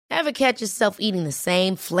Ever catch yourself eating the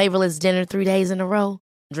same flavorless dinner 3 days in a row?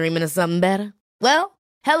 Dreaming of something better? Well,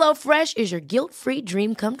 HelloFresh is your guilt-free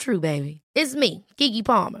dream come true, baby. It's me, Keke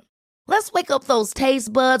Palmer. Let's wake up those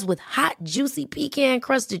taste buds with hot, juicy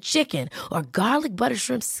pecan-crusted chicken or garlic butter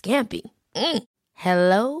shrimp scampi.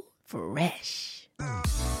 HelloFresh.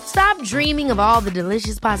 Stop dreaming of all the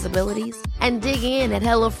delicious possibilities and dig in at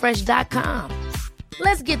HelloFresh.com.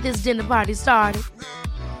 Let's get this dinner party started.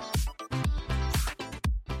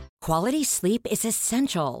 Quality sleep is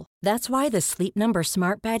essential. That's why the Sleep Number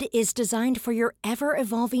Smart Bed is designed for your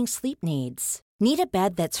ever-evolving sleep needs. Need a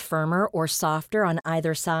bed that's firmer or softer on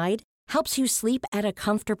either side? Helps you sleep at a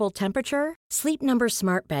comfortable temperature? Sleep Number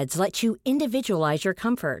Smart Beds let you individualize your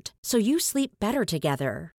comfort, so you sleep better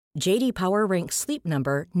together. J.D. Power ranks Sleep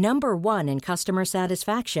Number number 1 in customer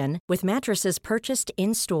satisfaction with mattresses purchased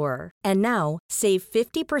in-store. And now, save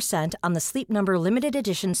 50% on the Sleep Number Limited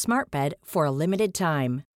Edition Smart Bed for a limited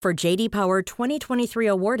time. For J.D. Power 2023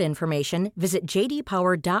 award information, visit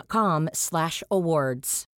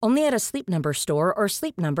jdpower.com/awards. Only at a Sleep Number store or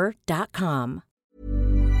sleepnumber.com.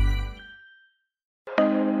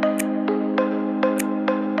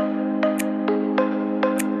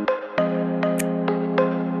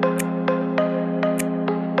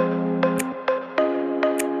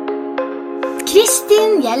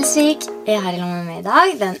 Kristin Gjelsvik her I lag med meg I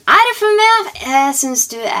dag. Den for meg. Jeg synes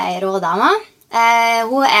du rå dame.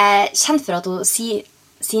 Hun kjent for at hun sier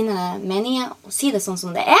sine meninger og sier det sånn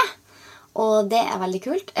som det og det veldig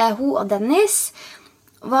kult. Hun og Dennis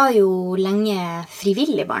var jo lenge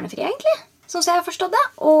frivillig barnefri egentlig, sånn som jeg har forstått det,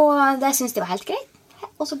 og det synes de var helt greit.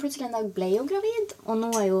 Og så plutselig en dag ble hun gravid, og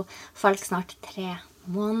nå jo Falk snart 3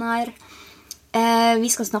 måneder. Vi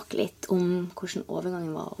skal snakke litt om hvordan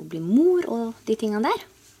overgangen var å bli mor og de tingene der.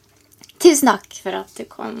 Tusen takk for at du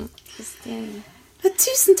kom, Kristin.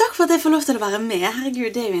 Tusen takk for at jeg får lov til å være med.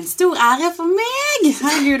 Herregud, det jo en stor ære for meg.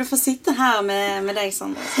 Herregud, å få sitte her med deg,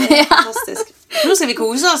 Sandra. Det fantastisk. Nå skal vi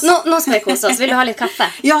kose oss. Nå skal vi kose oss. Vil du ha litt kaffe?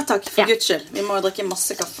 Ja, takk, for Guds skyld. Vi må drikke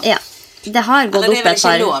masse kaffe. Ja, det har gått opp et par. Eller det vel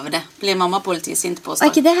ikke lov, det. Blir mammapolitiet sint på oss.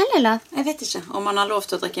 Ikke det heller, da? Jeg vet ikke om man har lov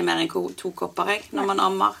til å drikke mer enn 2 kopper, når man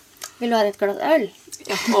ammer. Vil du ha et glass øl?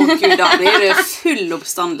 Ja, Gud, da blir det full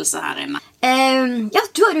oppstandelse her inne. Ja,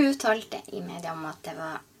 du har jo uttalt det I media om at det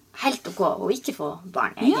var helt å gå og ikke få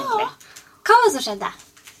barn, egentlig. Hva var det som skjedde?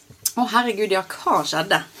 Herregud, ja, hva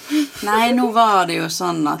skjedde? Nei, nå var det jo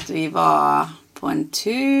sånn at vi var på en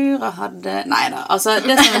tur og hadde... Neida, altså...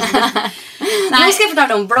 Det som... Nå skal jeg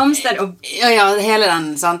fortelle om blomster og... Ja, hele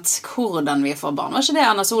den, sant? Hvordan vi får barn. Var ikke det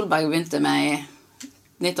Anna Solberg begynte med I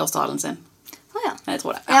nyttårstalen sin? Ja. Jeg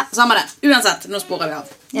tror det. Ja, samme det. Uansett, nå sporer vi av.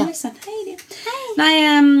 Ja. Hei. Nei,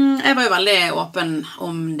 jeg var jo veldig åpen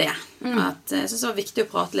om det. At jeg synes det var viktig å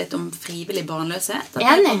prate litt om frivillig barnløshet. At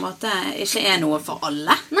det på en måte ikke noe for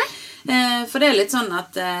alle. Nei. For det litt sånn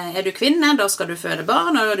at du kvinne, da skal du føde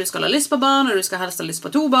barn, og du skal ha lyst på barn, og du skal helst ha lyst på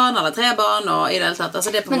 2 barn, eller 3 barn, og I det hele tatt. Altså,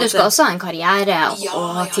 det på Men du skal også ha en karriere og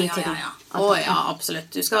ha tid til det. Ja, absolutt.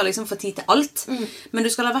 Du skal liksom få tid til alt, men du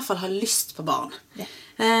skal I hvert fall ha lyst på barn. Ja.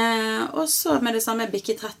 Og så med det samme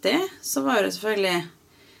bikket 30, så var jo det selvfølgelig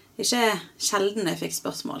ikke sjelden jeg fikk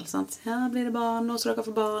spørsmål, sant? Ja, blir det barn? Nå skal dere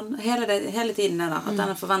få barn? Hele tiden da, at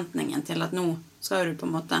denne forventningen til at nå skal du på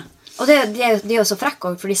en måte... Og de jo så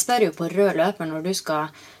frekke, for de spør jo på rød løper når du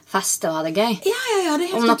skal feste og ha det gøy. Ja, det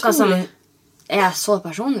helt om noe utrolig. som så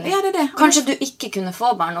personlig. Ja, det. Kanskje du ikke kunne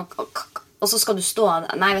få barn, og så skal du stå...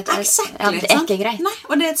 Nei, vet du, exactly, det ikke greit. Nei,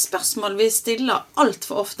 og det et spørsmål vi stiller alt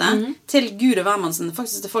for ofte til Gud og hvermannsen,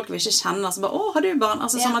 faktisk til folk vi ikke kjenner, så bare, har du barn?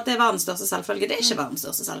 Altså som at det verdens største selvfølge. Det ikke verdens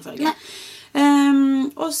største selvfølge.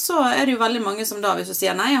 Og så det jo veldig mange som da, hvis du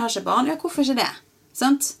sier, nei, jeg har ikke barn, ja, hvorfor ikke det?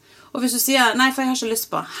 Sant? Og hvis du sier, nei, for jeg har ikke lyst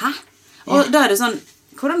på, hæ? Og da det sånn,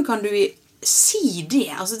 hvordan kan du si det?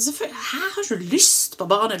 Altså, her har du lyst på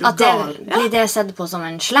barn, du gal. Blir det sett på som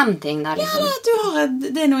en slem ting da, liksom? Ja,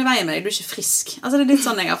 det noe I veien med deg, du ikke frisk. Altså, det litt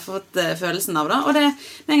sånn jeg har fått følelsen av da. Og det,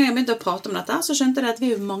 med en gang jeg begynte å prate om dette, så skjønte jeg at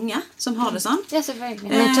vi jo mange som har det sånn. Ja, selvfølgelig.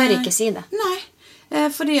 Men jeg tør ikke si det. Nei,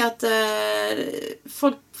 fordi at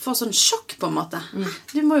folk får sånn sjokk på en måte.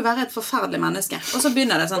 Du må jo være et forferdelig menneske. Og så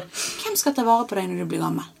begynner det sånn, hvem skal ta vare på deg når du blir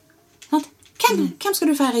gammel? Hvem skal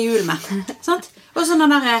du feire jul med? Sant? Og sånn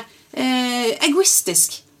den der egoistisk.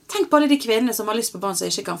 Tenk på alle de kvinnene som har lyst på barn som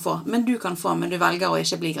ikke kan få, men du kan få, men du velger å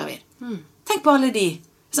ikke bli gravid. Tenk på alle de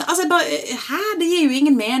Så, altså, det gir jo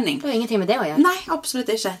ingen mening. Det har ingenting med det å gjøre. Nei, absolutt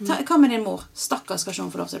ikke. Hva med din mor? Stakkars skal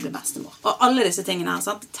hun få lov til å bli bestemor. Og alle disse tingene her,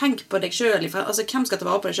 sant? Tenk på deg selv. Altså, hvem skal ta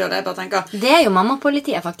vare på deg selv? Jeg bare tenker... Det er jo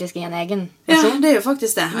mammapolitiet faktisk i en egen person. Ja, det er jo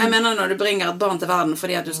faktisk det. Jeg mener når du bringer et barn til verden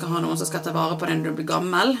fordi at du skal ha noen som skal ta vare på deg når du blir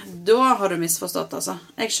gammel, da har du misforstått, altså.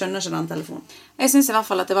 Jeg skjønner ikke den telefonen. Jeg synes i hvert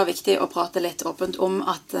fall at det var viktig å prate litt åpent om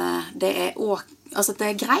at det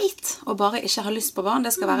er greit å bare ikke ha lyst på barn.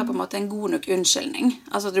 Det skal være på en måte en god nok unnskyldning.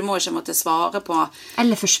 Altså, du må ikke måtte svare på...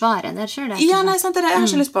 Eller forsvare, det skjer det. Ja, nei, sant, det er det. Jeg har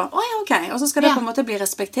ikke lyst på. Åja, ok. Og så skal det på en måte bli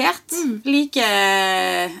respektert. Like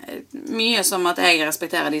mye som at jeg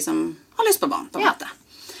respekterer de som har lyst på barn, på en måte.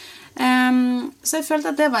 Så jeg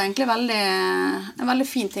følte at det var egentlig en veldig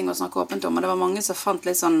fin ting å snakke åpent om, og det var mange som fant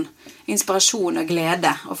litt sånn inspirasjon og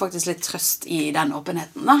glede, og faktisk litt trøst i den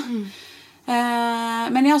åpenheten, da.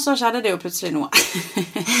 Men ja, så skjedde det jo plutselig noe.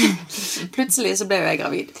 Plutselig så ble jo jeg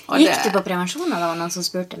gravid. Gikk du på prevensjon, da var noen som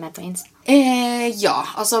spurte meg på Insta? Ja,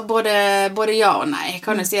 altså både ja og nei. Jeg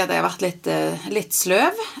kan jo si at jeg har vært litt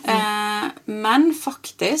sløv. Men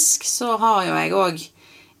faktisk så har jo jeg også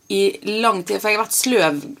i lang tid, for jeg har vært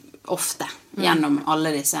sløv ofte gjennom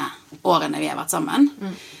alle disse årene vi har vært sammen.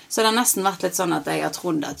 Så det har nesten vært litt sånn at jeg har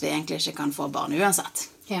trodd at vi egentlig ikke kan få barn uansett.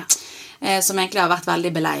 Ja. Som egentlig har vært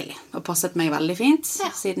veldig beleilig og passet meg veldig fint,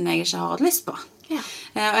 siden jeg ikke har hatt lyst på. Ja.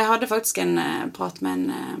 Og jeg hadde faktisk en prat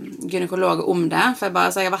med en gynekolog om det, for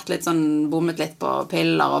jeg har vært litt sånn, bommet litt på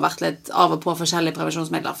piller og vært litt av og på forskjellige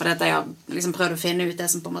prevensjonsmidler, for jeg har liksom prøvd å finne ut det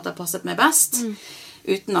som på en måte har passet meg best,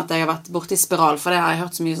 uten at jeg har vært borte i spiral, for det har jeg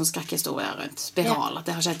hørt så mye sånn skrekkhistorier rundt spiral, at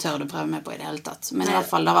det har ikke jeg tørt å prøve meg på i det hele tatt. Men i hvert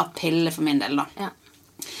fall, det har vært pille for min del da. Ja.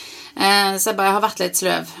 Så jeg har vært litt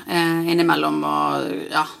sløv innimellom, og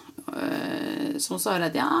ja, som sa jeg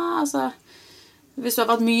at ja, altså hvis du har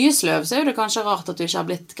vært mye sløv, så er det kanskje rart at du ikke har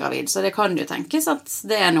blitt gravid, så det kan jo tenkes at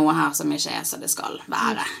det er noe her som ikke er så det skal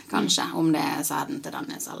være, kanskje, om det er sæden til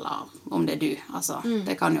Dennis, eller om det er du, altså,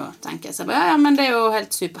 det kan jo tenkes. Jeg bare, ja, men det er jo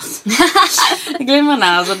helt supert.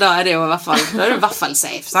 Glimrende, altså, da er det jo da er du i hvert fall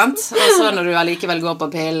safe, sant? Og så når du allikevel går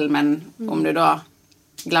på pillen, men om du da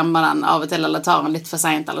glemmer den av og til, eller tar den litt for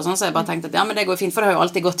sent, eller sånn, så jeg bare tenkt at ja, men det går fint, for det har jo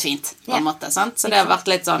alltid gått fint, på en måte, sant? Så det har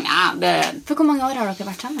vært litt sånn, ja, det... For hvor mange år har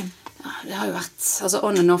dere vært sammen? Ja, det har jo vært, altså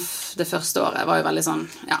on and off det første året var jo veldig sånn,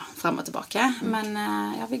 ja, frem og tilbake, men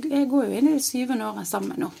ja, jeg går jo inn i det 7. året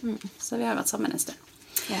sammen nå, så vi har vært sammen en stund.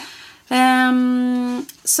 Ja.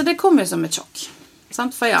 Så det kom jo som et sjokk,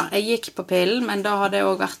 sant? For ja, jeg gikk på pillen, men da hadde jeg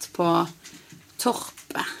også vært på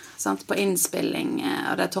Torpet, sant, på innspilling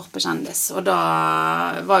av det Torpet kjendis, og da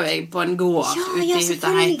var jo jeg på en gård ute i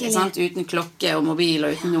Hutaheite, sant, uten klokke og mobil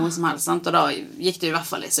og uten noe som helst, sant, og da gikk det i hvert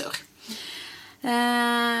fall i sur.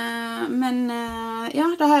 Men ja,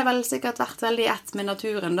 da har jeg vel sikkert vært veldig ett med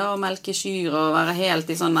naturen da, og melke kyr og være helt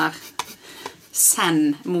i sånn der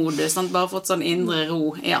zen-modus, bare fått sånn indre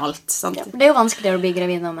ro i alt, sant? Ja, det er jo vanskelig å bli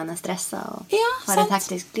gravid når man er stresset og har et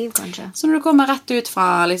hektisk liv, kanskje. Så når du kommer rett ut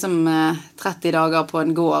fra liksom 30 dager på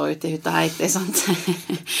en gård ute i Hutaheite, sant?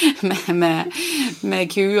 med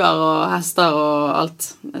kuer og hester og alt,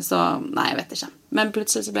 så nei, jeg vet ikke. Men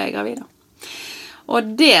plutselig så ble jeg gravid da.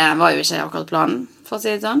 Og det var jo ikke akkurat planen, for å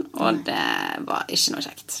si det sånn, og det var ikke noe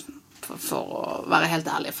kjekt, for å være helt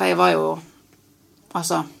ærlig. For jeg var jo,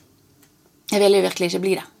 altså... Jeg ville jo virkelig ikke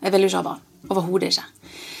bli det. Jeg ville jo ikke ha barn. Overhodet ikke.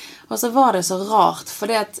 Og så var det så rart,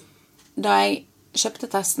 fordi at da jeg kjøpte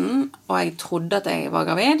testen, og jeg trodde at jeg var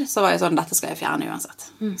gravid, så var jeg sånn, dette skal jeg fjerne uansett.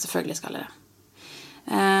 Selvfølgelig skal jeg det.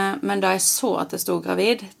 Men da jeg så at det stod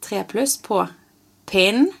gravid, 3+ på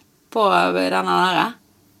pinnen, på denne her,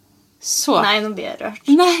 så... Nei, nå blir jeg rørt.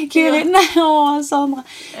 Nei, Guri, nei, Sandra.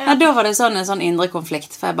 Ja, da var det sånn en sånn indre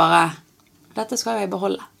konflikt, for jeg bare, dette skal jeg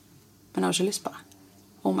beholde, men jeg har ikke lyst på det.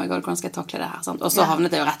 Oh my god, hvordan skal jeg takle det her, sant? Og så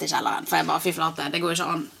havnet jeg jo rett i kjelleren, for jeg bare, fy flate, det går ikke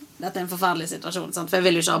an. Dette er en forferdelig situasjon, sant? For jeg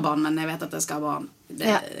vil jo ikke ha barn, men jeg vet at jeg skal ha barn. Det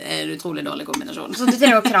er en utrolig dårlig kombinasjon. Så du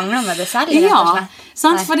trenger å krangle med det selv, rett og slett? Ja,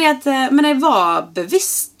 sant, fordi at, men jeg var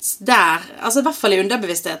bevisst der, altså i hvert fall i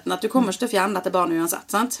underbevisstheten, at du kommer ikke til å fjerne dette barnet uansett,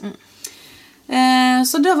 sant?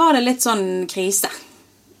 Så da var det litt sånn krise,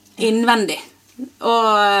 innvendig. Og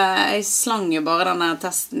jeg slang jo bare denne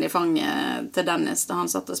testen i fanget til Dennis da han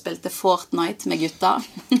satt og spilte Fortnite med gutta.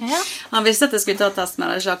 Ja. Han visste at jeg skulle ta test, men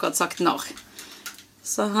jeg hadde ikke akkurat sagt når.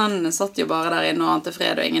 Så han satt jo bare der inne og han til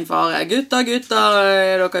fred og ingen fare. Gutta,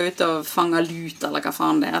 er dere ute og fanger lut, eller hva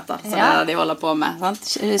faen det heter. Så det er det de holder på med, sant?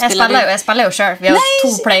 Jeg spiller jo selv. Vi har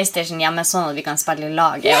 2 PlayStation hjemme sånn at vi kan spille i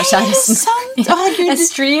lag, jeg og kjæresten. Sant? Jeg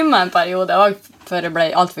streamet en periode også før jeg ble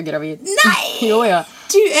alt for gravid. Nei! Jo, ja.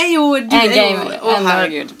 Du er jo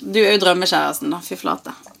herregud. Du er jo drømmekjæresten da, fy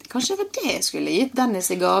flate. Kanskje det var det jeg skulle gitt Dennis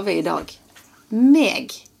i gave i dag.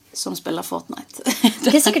 Meg som spiller Fortnite.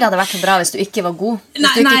 Det sikkert det hadde vært så bra hvis du ikke var god. Hvis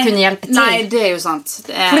du ikke kunne hjelpe til. Nei, det jo sant.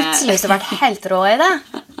 Plutselig så vært helt rå I det.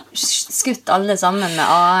 Skutt alle sammen med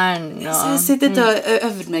Arn. Så jeg sittet og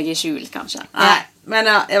øvd meg I skjul, kanskje. Nei,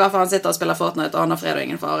 men ja, I hvert fall han sitter og spiller Fortnite, og han har fred og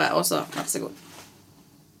ingen fare, og så vær så god.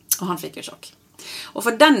 Og han fikk jo sjokk. Og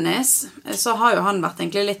for Dennis så har jo han vært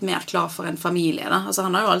egentlig litt mer klar for en familie da. Altså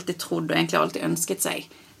han har jo alltid trodd og egentlig alltid ønsket seg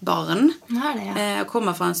barn. Og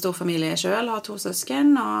kommer fra en stor familie selv, har 2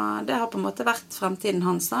 søsken, og det har på en måte vært fremtiden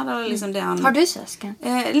hans da. Det er liksom det han, har du søsken?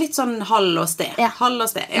 Litt sånn halv og sted. Halv og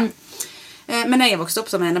sted, ja. Men jeg vokst opp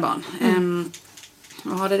som enebarn.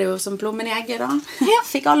 Og hadde det jo som plommen I egget da.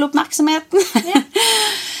 Fikk all oppmerksomheten.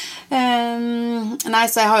 Nei,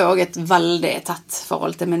 så jeg har jo også et veldig tett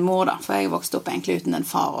forhold til min mor da, for jeg vokste opp egentlig uten en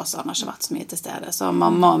far også, han har ikke vært så mye til stede, så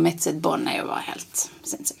mamma og mitt sitt bånd jo bare helt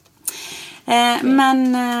sinnssykt. Men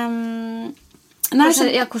nei,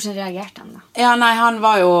 hvordan reagerte han da? Ja, nei, han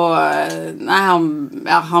var jo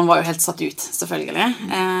han var jo helt satt ut, selvfølgelig.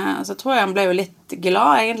 Så tror jeg han ble jo litt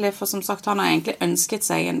glad egentlig, for som sagt, han har egentlig ønsket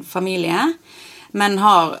seg en familie, men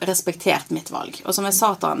har respektert mitt valg. Og som jeg sa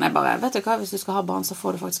til han, jeg bare, vet du hva, hvis du skal ha barn, så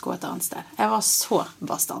får du faktisk gå et annet sted. Jeg var så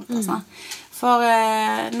bastant, altså. For,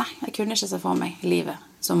 nei, jeg kunne ikke se for meg livet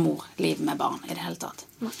som mor, liv med barn I det hele tatt.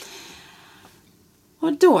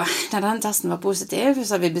 Og da, da den testen var positiv,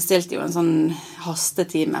 så vi bestilte jo en sånn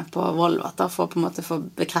hastetime på Volvat da, for på en måte få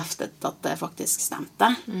bekreftet at det faktisk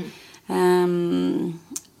stemte.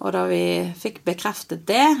 Og da vi fikk bekreftet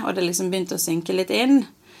det, og det liksom begynte å synke litt inn,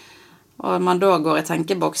 og man da går I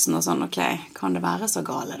tenkeboksen og sånn, ok, kan det være så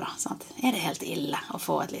gale da? Sant? Det helt ille å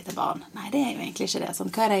få et lite barn? Nei, det jo egentlig ikke det.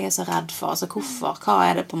 Sånn, hva det jeg så redd for? Altså, hvorfor?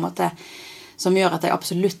 Hva det på en måte som gjør at jeg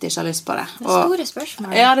absolutt ikke har lyst på det? Det store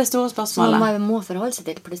spørsmålet. Ja, det store spørsmålet. Som man må forholde seg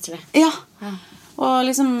til plutselig. Ja. Og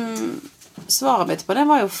liksom, svaret mitt på det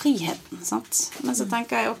var jo friheten, sant? Men så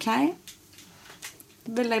tenker jeg, ok,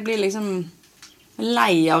 vil jeg bli liksom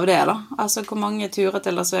lei av det da. Altså, hvor mange turer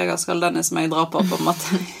til Las Vegas skal Dennis meg dra på en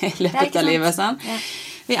måte I løpet av livet, sant?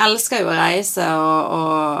 Vi elsker jo å reise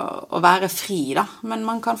og være fri da, men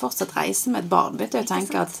man kan fortsatt reise med et barn. Vet du, jeg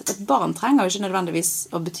tenker at et barn trenger jo ikke nødvendigvis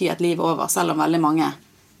å bety at livet er over, selv om veldig mange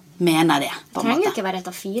mener det, på en måte. Det trenger ikke være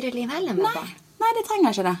et av 4 liv heller med barn. Nei, det trenger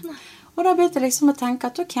ikke det. Og da begynte jeg liksom å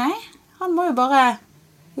tenke at ok, han må jo bare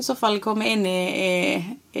I så fall komme inn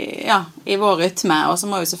I vår rytme, og så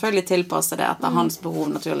må vi selvfølgelig tilpasse det etter hans behov,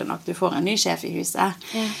 naturlig nok. Du får en ny sjef I huset.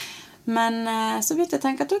 Men så begynte jeg å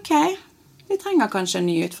tenke at ok, vi trenger kanskje en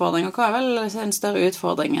ny utfordring, og hva vel en større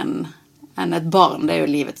utfordring enn et barn? Det jo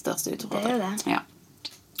livets største utfordring. Det det. Ja.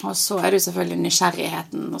 Og så det jo selvfølgelig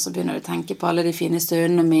nysgjerrigheten, og så begynner du å tenke på alle de fine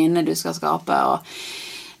stundene mine du skal skape, og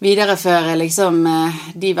videreføre liksom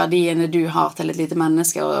de verdiene du har til et lite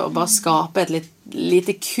menneske, og bare skape et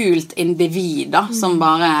lite kult individ da, som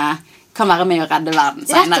bare kan være med å redde verden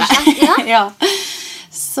senere. Ja.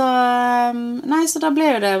 Så, nei, så da ble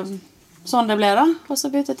jo det sånn det ble da. Og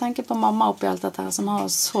så begynte jeg å tenke på mamma oppi alt dette her, som har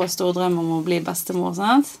så stor drøm om å bli bestemor,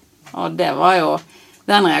 sant? Og det var jo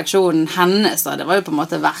den reaksjonen hennes da, det var jo på en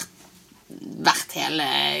måte verdt hele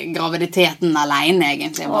graviditeten alene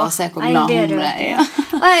egentlig, bare se hvor glad hun ble. Ja.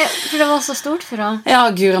 For det var så stort for henne. Ja,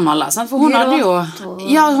 Guremalla, sant? For hun hadde jo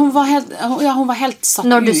ja, hun var helt satt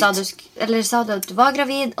ut. Når du sa eller sa du at du var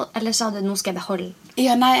gravid, eller sa du nå skal jeg beholde?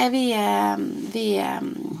 Ja, nei,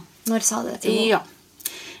 Når sa du det til henne? Ja.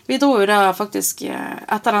 Vi dro jo da faktisk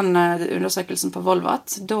etter den undersøkelsen på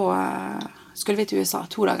Volvat, da skulle vi til USA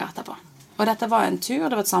 2 dager etterpå. Og dette var en tur,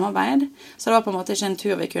 det var et samarbeid, så det var på en måte ikke en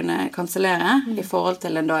tur vi kunne kansellere I forhold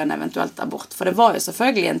til en eventuelt abort. For det var jo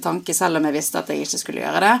selvfølgelig en tanke, selv om jeg visste at jeg ikke skulle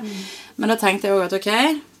gjøre det. Men da tenkte jeg også at ok,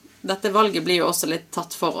 dette valget blir jo også litt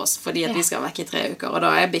tatt for oss, fordi at vi skal vekk I 3 uker, og da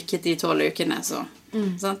jeg bikket de 12 ukene, så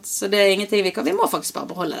det ingenting vi må faktisk bare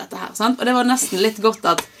beholde dette her, sant? Og det var nesten litt godt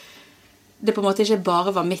at det på en måte ikke bare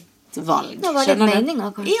var mitt valg. Det var litt meningen,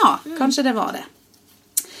 kanskje. Ja, kanskje det var det.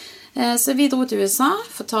 Så vi dro til USA,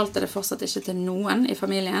 fortalte det fortsatt ikke til noen I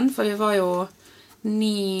familien, for vi var jo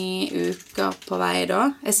 9 uker på vei da.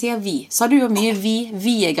 Jeg sier vi. Sa du jo mye vi?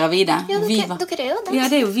 Vi gravide. Ja, dere jo det. Ja,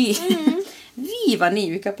 det jo vi. Vi var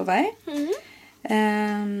 9 uker på vei.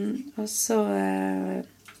 Og så...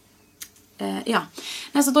 ja.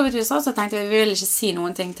 Så dro vi til USA, så tenkte vi ville ikke si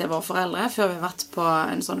noen ting til våre foreldre før vi har vært på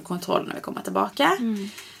en sånn kontroll når vi kommer tilbake.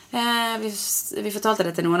 Vi fortalte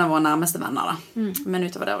det til noen av våre nærmeste venner da. Men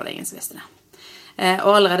utover det var det ingen som visste det.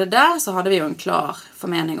 Og allerede der så hadde vi jo en klar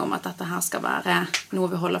formening om at dette her skal være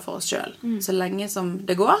noe vi holder for oss selv. Så lenge som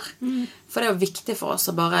det går. For det jo viktig for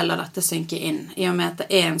oss å bare la dette synke inn. I og med at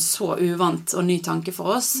det en så uvant og ny tanke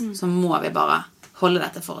for oss, så må vi bare holde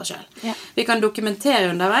dette for oss selv. Ja. Vi kan dokumentere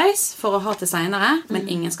underveis for å ha til senere, men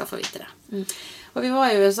ingen skal få vite det. Og vi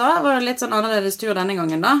var i USA, var det litt sånn annerledes tur denne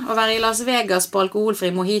gangen da. Å være i Las Vegas på alkoholfri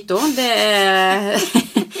mojito, det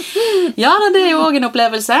ja, det jo også en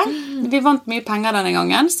opplevelse. Vi vant mye penger denne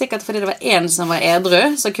gangen, sikkert fordi det var en som var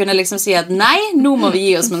edru, så kunne liksom si at nei, nå må vi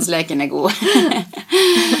gi oss mens leken god.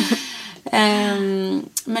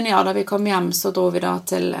 Men ja, da vi kom hjem så dro vi da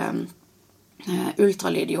til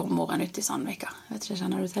ultralydjordmoren ute i Sandvika. Vet ikke,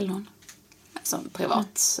 kjenner du til noen? Som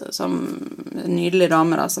privat, som en nydelig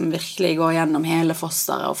dame da, som virkelig går gjennom hele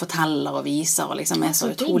fosteret og forteller og viser og liksom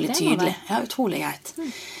så utrolig tydelig. Ja, utrolig greit.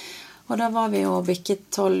 Og da var vi jo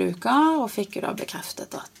bikket 12 uker og fikk jo da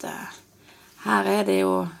bekreftet at her det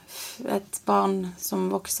jo et barn som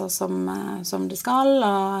vokser som det skal,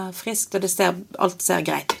 og friskt, og alt ser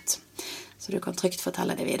greit ut. Så du kan trygt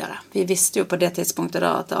fortelle det videre. Vi visste jo på det tidspunktet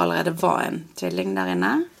da at det allerede var en tvilling der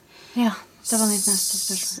inne. Ja, det var mitt neste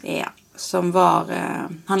spørsmål. Ja. Som var,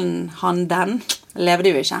 den levde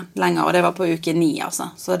jo ikke lenger, og det var på uke 9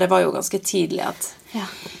 altså. Så det var jo ganske tidlig at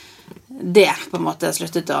det på en måte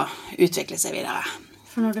sluttet å utvikle seg videre.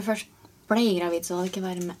 For når du først ble gravid, så hadde det ikke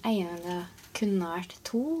vært med en, det kunne vært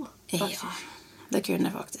 2, faktisk. Ja, det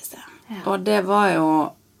kunne faktisk det. Ja. Og det var jo,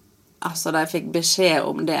 altså da jeg fikk beskjed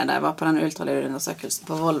om det, da jeg var på den ultralydundersøkelsen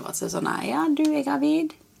på Volvat, så sånn, ja, du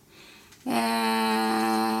gravid.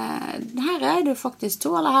 Her du faktisk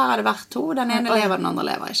 2, eller her det vært 2. Den ene lever, den andre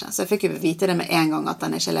lever ikke. Så jeg fikk jo vite det med en gang at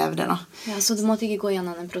den ikke levde da. Ja, så du måtte ikke gå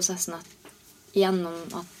gjennom den prosessen gjennom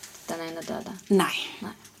at den ene døde? Nei.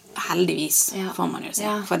 Heldigvis får man jo si.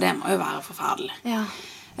 For det må jo være forferdelig. Ja.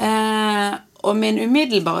 Og min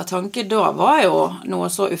umiddelbare tanke da var jo noe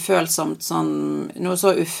så ufølsomt som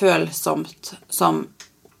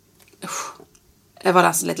jeg var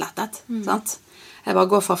nesten litt lettet, sant? Jeg bare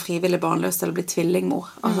går fra frivillig barnløs til å bli tvillingmor.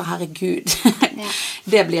 Altså, herregud.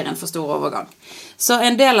 Det blir en for stor overgang. Så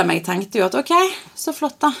en del av meg tenkte jo at, ok, så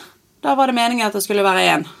flott da. Da var det meningen at det skulle være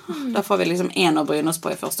 1. Da får vi liksom 1 å bryne oss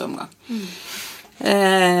på i første omgang.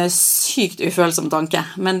 Sykt ufølsom tanke.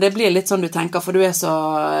 Men det blir litt sånn du tenker, for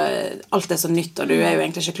alt så nytt, og du jo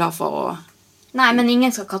egentlig ikke klar for å... Nei, men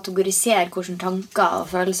ingen skal kategorisere hvordan tanker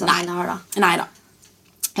og følelser man har da. Neida.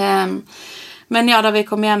 Men ja, da vi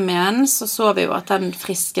kom hjem igjen, så vi jo at den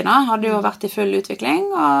friske da hadde jo vært i full utvikling,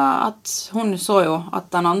 og at hun så jo at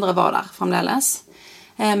den andre var der fremdeles.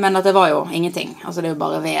 Men at det var jo ingenting. Altså det jo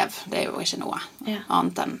bare vev. Det jo ikke noe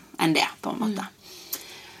annet enn det, på en måte.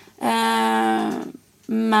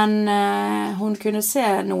 Men hun kunne se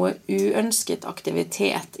noe uønsket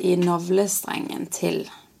aktivitet i navlestrengen til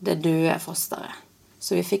det døde fosteret.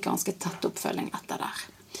 Så vi fikk ganske tett oppfølging etter der.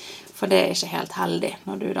 For det ikke helt heldig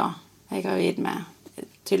når du da gravid med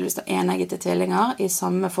tydeligvis da eneggete tvillinger i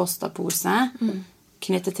samme fosterpose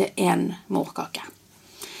knyttet til 1 morkake.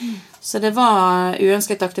 Så det var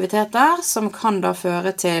uønsket aktivitet der som kan da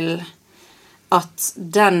føre til at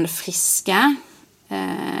den friske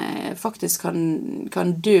faktisk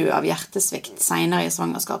kan dø av hjertesvikt senere i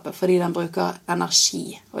svangerskapet fordi den bruker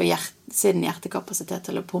energi og sin hjertekapasitet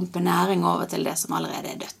til å pumpe næring over til det som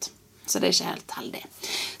allerede dødt. Så det ikke helt heldig.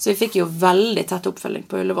 Så vi fikk jo veldig tett oppfølging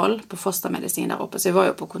på Ullevål, på fostermedisin der oppe, så vi var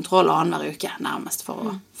jo på kontroll annenhver uke nærmest for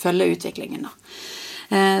å følge utviklingen da.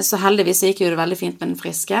 Så heldigvis gikk jo det veldig fint med den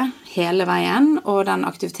friske hele veien, og den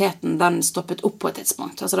aktiviteten, den stoppet opp på et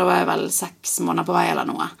tidspunkt. Altså da var jeg vel 6 måneder på vei eller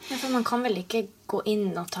noe. Ja, for man kan vel ikke gå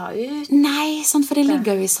inn og ta ut? Nei, sant, for det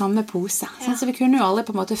ligger jo i samme pose. Ja. Så vi kunne jo aldri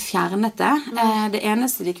på en måte fjernet det. Det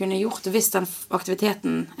eneste de kunne gjort, hvis den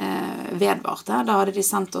aktiviteten vedvarte, da hadde de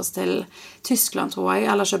sendt oss til Tyskland, tror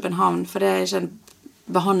jeg, eller København, for det ikke en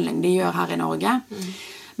behandling de gjør her i Norge.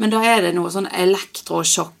 Men da det noe sånn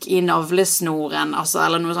elektrosjokk i navlesnoren, altså,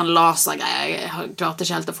 eller noe sånn lasergreier. Jeg klarte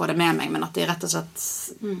ikke helt å få det med meg, men at de rett og slett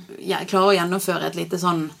klarer å gjennomføre et lite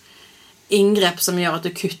sånn inngrep som gjør at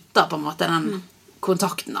du kutter på en måte den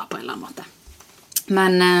kontakten da, på en eller annen måte.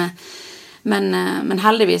 Men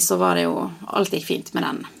heldigvis så var det jo alt gikk fint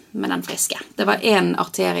med den friske. Det var 1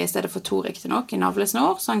 arterie i stedet for 2 riktig nok i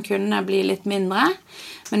navlesnor, så han kunne bli litt mindre,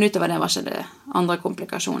 men utover det var ikke det andre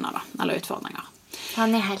komplikasjoner da, eller utfordringer.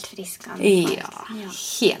 Han helt frisk. Ja,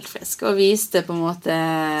 helt frisk. Og viste på en måte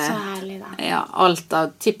så herlig da. Ja, alt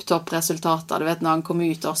av tipptopp resultater. Du vet når han kom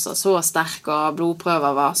ut også, så sterk og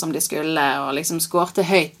blodprøver var som de skulle, og liksom skårte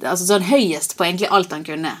høyt. Altså sånn høyest på egentlig alt han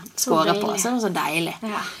kunne skåre på. Så det var så deilig.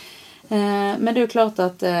 Ja. Men det jo klart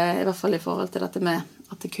at, i hvert fall i forhold til dette med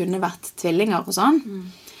at det kunne vært tvillinger og sånn,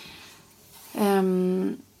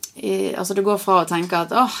 altså du går fra å tenke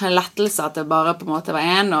at en lettelse at det bare på en måte var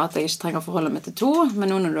 1 og at jeg ikke trenger å forholde meg til 2,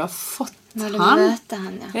 men nå når du har fått Når du han. møter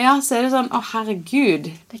han, ja. Ja, så det sånn, herregud.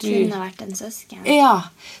 Det kunne ha vært en søsken. Ja,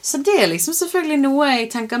 så det liksom selvfølgelig noe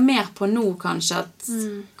jeg tenker mer på nå, kanskje, at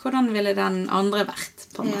hvordan ville den andre vært,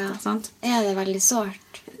 på en måte, sant? Er det veldig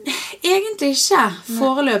sårt? Egentlig ikke,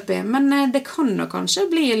 foreløpig, men det kan jo kanskje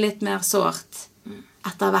bli litt mer sårt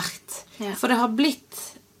etter hvert. Ja. For det har blitt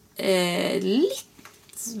litt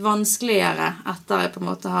vanskeligere etter jeg på en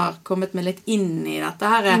måte har kommet meg litt inn i dette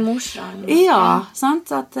her. Morsrollen. Ja,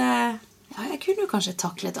 sant? At jeg kunne jo kanskje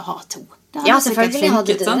taklet å ha 2. Det Ja, sikkert selvfølgelig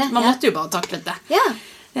hadde du sant? det. Man Ja. måtte jo bare taklet det. Ja.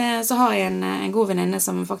 Så har jeg en god venninne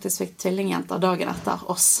som faktisk fikk tvillingjenter dagen etter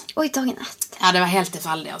oss. Oi, dagen etter. Ja, det var helt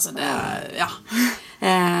tilfeldig, altså. Ja.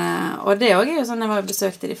 Og det også er jo sånn, jeg var jo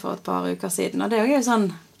besøkte de for et par uker siden, og det også er jo sånn,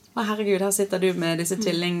 herregud, her sitter du med disse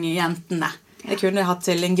tvillingjentene. Jeg kunne hatt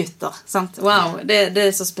tvillinggutter, sant? Wow, det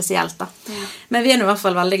er så spesielt da. Men vi er nå i hvert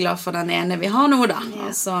fall veldig glad for den ene vi har nå da.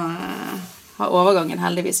 Og så har overgangen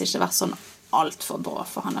heldigvis ikke vært sånn alt for bra,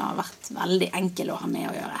 for han har vært veldig enkel å ha med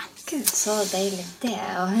å gjøre. Gud, så deilig det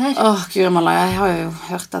å høre. Guri Malla, jeg har jo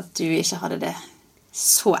hørt at du ikke hadde det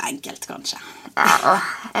så enkelt, kanskje.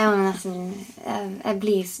 Jeg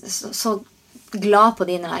blir så glad på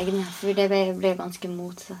dine vegne, for det ble ganske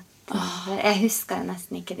motsatt. Jeg husker jo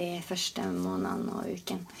nesten ikke de første månedene og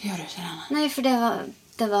uken. Gjør du ikke det? Nei, for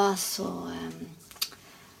det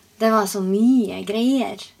var så mye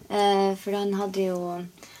greier. For han hadde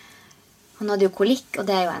jo kolikk, og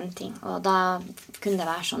det er jo en ting. Og da kunne det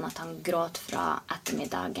være sånn at han gråt fra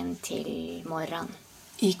ettermiddagen til morgenen.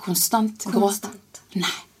 I konstant gråt?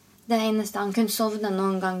 Nei. Det eneste, han kunne sovne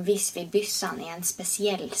noen gang hvis vi byssa han i en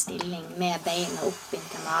spesiell stilling med beina opp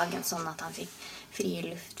inntil magen, sånn at han fikk fri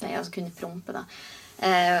luftvei og så kunne prompe da.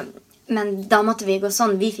 Men da måtte vi gå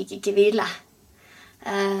sånn, vi fikk ikke hvile.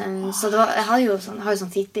 Så jeg har jo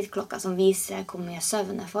sånn Fitbit-klokka som viser hvor mye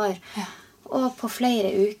søvn jeg får. Ja. Og på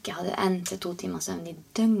flere uker hadde jeg 1 til 2 timer søvn i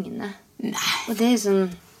døgnet. Nei. Og det er jo sånn,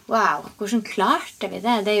 wow, hvordan klarte vi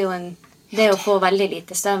det? Det å få veldig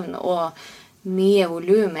lite søvn og mye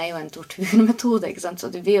volum er jo en torturmetode, ikke sant?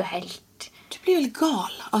 Så du blir jo helt... Du blir jo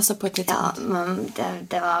gal, altså på et tidspunkt. Ja, men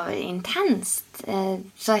det var intenst.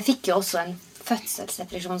 Så jeg fikk jo også en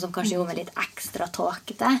fødselsdepresjon som kanskje gjorde meg litt ekstra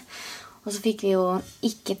tåkete. Og så fikk vi jo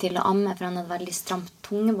ikke til å amme, for han hadde veldig stramt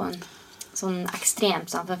tungebånd. Sånn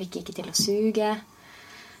ekstremt, for han fikk ikke til å suge.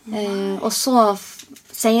 Og så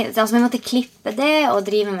altså, vi måtte klippe det og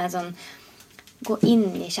drive med sånn, gå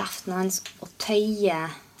inn i kjeften hans og tøye.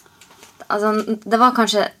 Altså, det var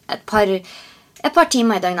kanskje et par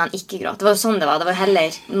timer i døgnet han ikke gråt. Det var jo sånn det var. Det var heller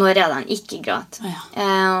når han ikke gråt. Ja.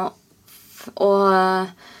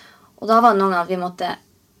 Og da var det noen at vi måtte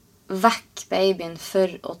vekk babyen for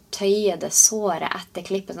å tøye det såret etter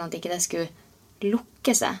klippet, sånn at ikke det skulle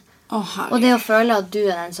lukke seg. Og det å føle at du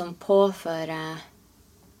er den som påfører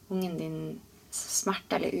ungen din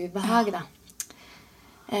smerte eller ubehag, da,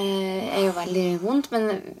 er jo veldig vondt, men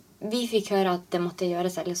vi fikk høre at det måtte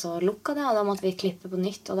gjøres, eller så lukket det, og da måtte vi klippe på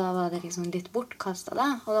nytt, og da var det liksom litt bortkastet da,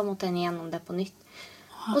 og da måtte en gjennom det på nytt.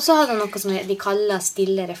 Og så hadde han noe som de kaller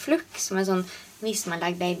stille reflux, som er sånn, hvis man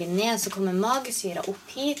legger babyen ned, så kommer magesyra opp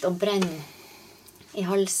hit og brenner i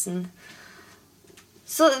halsen.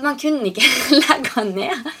 Så man kunne ikke legge han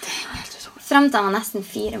ned. Frem til han var nesten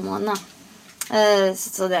 4 måneder.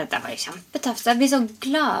 Så det var jo kjempetøft. Så jeg blir så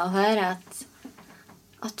glad å høre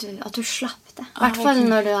at du slapp det. I hvert fall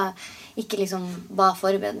når du ikke liksom var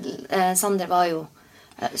forberedt. Sander var jo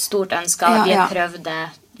stort ønsket. Vi prøvde.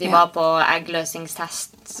 Vi var på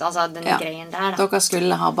eggløsningstest. Altså den greien der. Da. Dere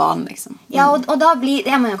skulle ha barn, liksom. Ja, og da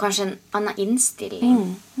er man jo kanskje en annen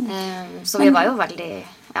innstilling. Så vi var jo veldig...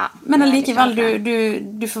 Ja, men allikevel,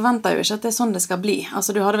 du forventer jo ikke at det er sånn det skal bli.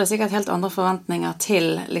 Altså, du hadde vel sikkert helt andre forventninger til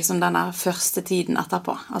liksom, denne første tiden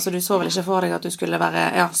etterpå. Altså, du så vel ikke for deg at du skulle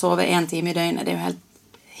sove 1 time i døgnet. Det er jo helt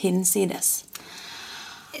hinsides.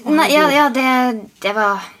 Nei, det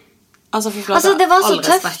var... Altså, det var så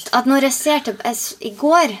tøft at når jeg ser til... I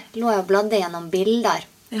går lå jeg og bladde gjennom bilder.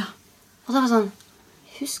 Ja. Og det var sånn...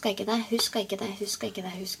 Husker ikke det.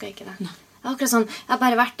 Nei. Akkurat sånn, jeg har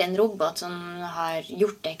bare vært en robot som har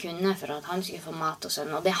gjort det jeg kunne for at han skulle få mat og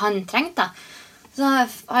søvn, og det han trengte. Så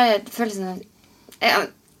har jeg følelsen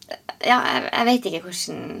jeg vet ikke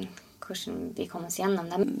hvordan vi kommer oss gjennom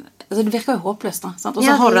det. Altså, det virker jo håpløst da, sant? Og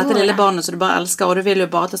så har du dette lille barnet som du bare elsker, og du vil jo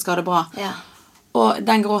bare at det skal ha det bra. Ja. Og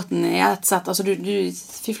den gråten i et sett, altså du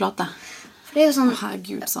fy flate. For det er jo sånn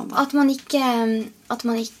herregud,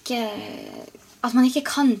 at man ikke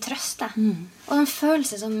kan trøste. Og en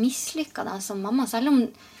følelse som mislykket da, som mamma, selv om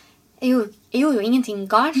jeg gjorde jo ingenting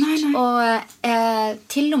galt. Nei. Og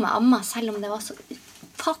til og med amma, selv om det var så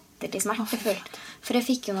ufattelig smertefullt. For jeg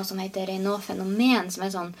fikk jo noe som heter Raynaud-fenomen, som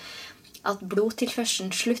er sånn at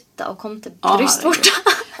blodtilførselen sluttet å komme til brystvorta.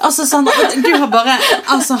 Altså, Sandra, du har bare...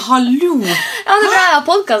 Altså, hallo! Ja, det er bra jeg har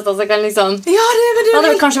podcast, så kan liksom... Ja, det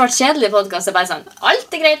hadde kanskje vært kjedelig podcast, så bare sånn,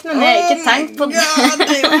 alt er greit med meg, ikke tenk på det. Ja, det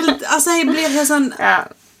er jo helt... Altså, jeg blir helt sånn... Ja,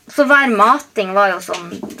 så hver mating var jo sånn,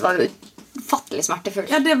 det var jo ufattelig smertefullt.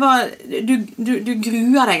 Ja, det var... Du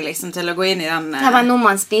gruer deg liksom til å gå inn i den... Det var noe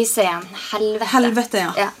man spiser igjen. Helvete. Helvete,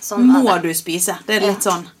 ja. Sånn må du spise. Det er litt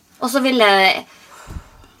sånn. Og så ville jeg...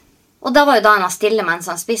 Og da var jo da han stille mens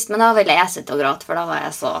han spiste, men da ville jeg sitte og gråte, for da var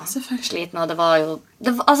jeg så sliten, og det var jo...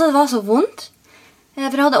 Det var så vondt. For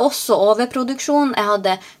jeg hadde også overproduksjon, jeg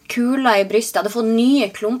hadde kula i brystet, jeg hadde fått nye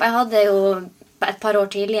klump. Jeg hadde jo et par år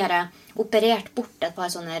tidligere operert bort et par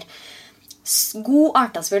sånne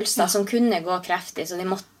godartet svulster som kunne gå kreftig, så de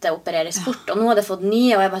måtte opereres bort. Og nå hadde jeg fått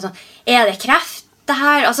nye, og jeg bare sånn, er det kreft det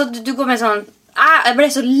her? Altså, du går med sånn... Jeg ble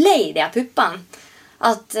så lei de her puppene.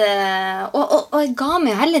 At, og jeg ga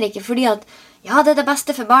meg heller ikke, fordi at ja, det er det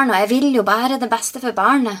beste for barnet, og jeg vil jo bare det beste for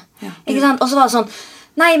barnet. Ja. Ikke sant? Og så var det sånn,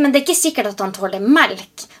 nei, men det er ikke sikkert at han tåler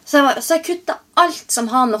melk. Så jeg kuttet alt som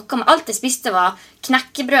har noe med... Alt jeg spiste var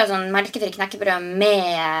knekkebrød, sånn melkefri knekkebrød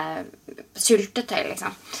med syltetøy,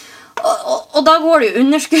 liksom. Og da går det jo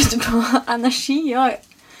underskudd på energi.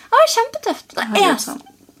 Og, ja, kjempetøft. Det er sånn.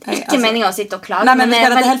 Ikke meningen å sitte og klage. Nei,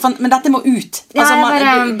 men dette må ut. Altså,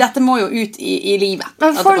 dette må jo ut i livet.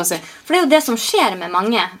 For det er jo det som skjer med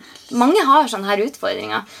mange. Mange har sånne her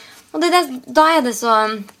utfordringer. Og da er det så...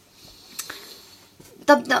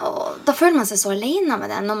 Da føler man seg så alene med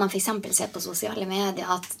det, når man for eksempel ser på sosiale medier,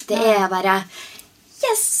 at det er bare...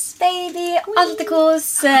 Yes, baby! Alt er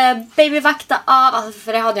kos. Babyvekta av. Altså,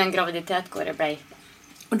 for jeg hadde jo en graviditet hvor jeg ble...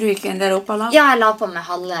 Og du gikk en del opp, eller? Ja, jeg la på med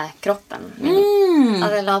halve kroppen.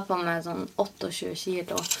 Altså, jeg la på med sånn 28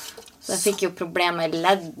 kilo. Så jeg fikk jo problemer i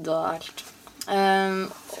ledd og alt.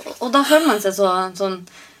 Og da føler man seg sånn...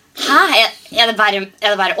 Hæ? Er det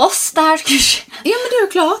bare oss det her skulle skje? Ja, men det er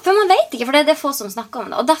jo klart. For man vet ikke, for det er få som snakker om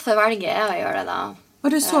det. Og derfor velger jeg å gjøre det da.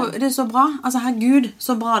 Og det er så bra. Altså, herregud,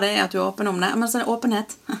 så bra det er at du er åpen om det. Men så er det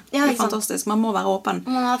åpenhet. Det er fantastisk. Man må være åpen.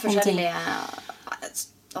 Man har forskjellige...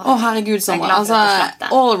 herregud, Sandra. Altså,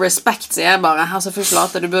 all respect, sier jeg bare. Altså, for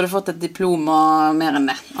slate, du burde fått et diplom og mer enn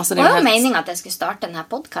det. Altså, det var jo meningen at jeg skulle starte denne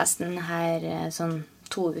podcasten her sånn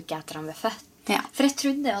 2 uker etter han ble født. Ja. For jeg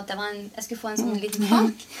trodde at jeg skulle få en sånn liten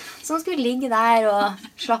bank som skulle ligge der og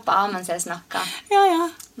slappe av mens jeg snakket. Ja.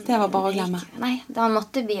 Det var bare å glemme. Nei, da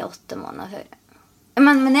måtte bli 8 måneder før.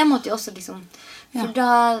 Men jeg måtte jo også liksom... For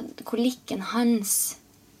da kolikken hans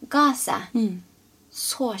ga seg,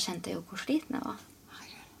 så kjente jeg jo hvor sliten jeg var.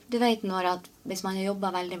 Du vet når at hvis man har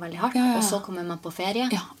jobbet veldig, veldig hardt, og så kommer man på ferie,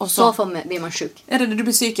 og så blir man syk. Er det du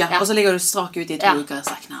blir syk, og så ligger du strak ut i 2 uker i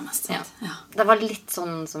strekk nærmest. Ja. Det var litt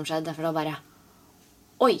sånn som skjedde, for da bare,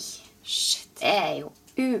 oi, shit, jeg er jo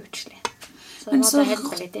utslitt. Så det måtte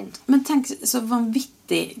helt litt inn. Men tenk så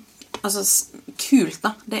vanvittig, altså kult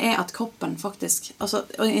da, det er at kroppen faktisk, altså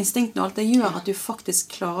instinkten og alt, det gjør at du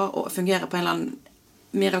faktisk klarer å fungere på en eller annen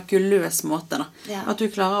mirakuløs måte da. Ja. At du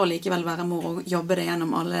klarer å likevel være mor og jobbe det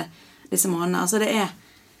gjennom alle disse månedene.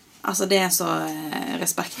 Altså det er så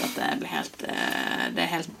respekt at det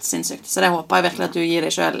er helt sinnssykt. Så det håper jeg virkelig at du gir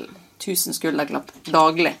deg selv 1000 skulderklapp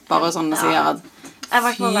daglig. Bare sånn å si at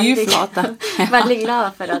fy flate. Veldig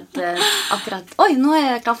glad for at akkurat... Oi, nå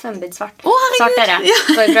er kaffen blitt svart. Svartere.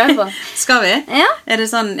 Skal vi prøve på? Skal vi? Ja. Er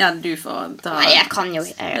det sånn, du får ta... Nei, jeg kan jo...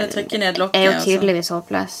 Trykke ned lokket. Jeg er jo tydeligvis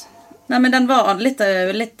håpløs. Nei, men den var litt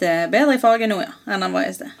bedre i farge nå, enn den var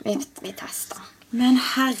i sted. Vi testet. Men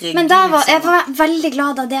herregud. Men jeg var veldig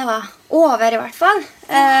glad da det var over i hvert fall.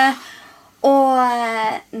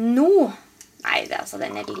 Og nå... Nei,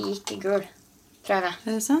 den er like gul. Prøve.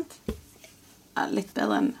 Er det sant? Ja, litt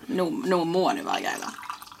bedre enn... Nå må den jo være grei, da.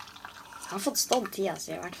 Jeg har fått stått tida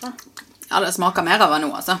si i hvert fall. Ja, det smaker mer av den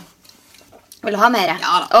nå, altså. Vil du ha mer?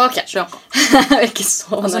 Ja da, ok. Kjør på. Ikke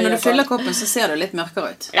så altså, når du fyller koppen, så ser du litt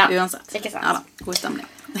mørkere ut. Ja, uansett. Ikke sant. Ja da, god stemning.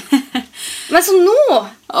 Men så nå,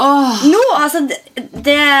 altså,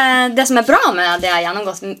 det som er bra med det jeg har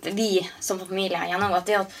gjennomgått, vi som familie har gjennomgått,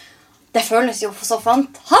 det er at det føles jo så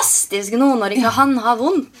fantastisk nå når ikke han har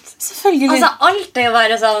vondt. Selvfølgelig. Altså, alt er jo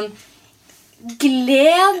bare sånn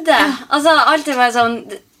glede. Altså, alt er bare sånn...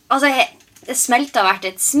 Altså, det smelter av hvert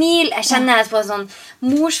et smil. Jeg kjenner på en sånn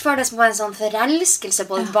morsfølelse, på en sånn forelskelse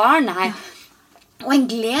på barnet her. Og en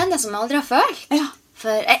glede som jeg aldri har følt. Ja. For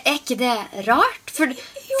er ikke det rart?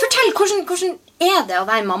 Fortell, hvordan er det å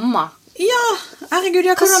være mamma? Ja, herregud,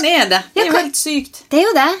 hvordan er det? Det er jo helt sykt. Det er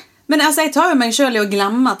jo det. Men altså, jeg tar jo meg selv i å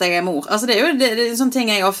glemme at jeg er mor. Altså, det er jo det er sånne ting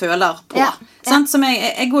jeg også føler på. Ja. Som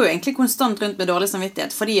jeg går jo egentlig konstant rundt med dårlig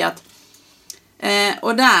samvittighet, fordi at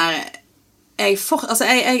og der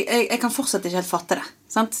jeg kan fortsatt ikke helt fatte det.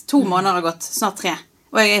 Sant? 2 måneder har gått, snart 3.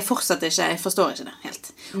 Og jeg forstår ikke det helt.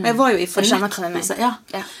 Og jeg var jo i fornektelse. Ja.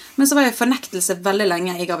 Men så var jeg i fornektelse veldig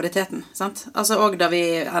lenge i graviditeten. Sant? Altså også da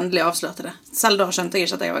vi endelig avslørte det. Selv da skjønte jeg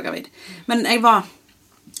ikke at jeg var gravid. Men jeg var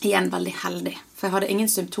igjen veldig heldig. For jeg hadde ingen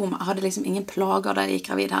symptomer. Jeg hadde liksom ingen plager da jeg gikk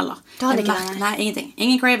gravid heller. Du hadde ikke det? Nei, ingenting.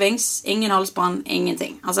 Ingen cravings, ingen halsbrann,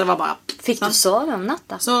 ingenting. Altså det var bare... Fikk du sove om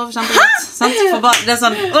natta? Sov kjempegodt. Sant? Det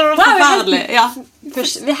sånn, forferdelig. Ja.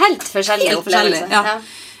 Vi er helt forskjellige opplevelser. Ja.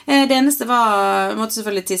 Det eneste var, jeg måtte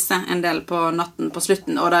selvfølgelig tisse en del på natten på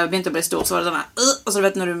slutten, og da jeg begynte å bli stor, så var det sånn, og så du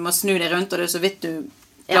vet når du må snu deg rundt, og det er så vidt du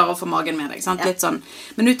klarer å få magen med deg, sant? Litt sånn.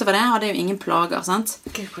 Men utover det hadde jeg jo ingen plager, sant?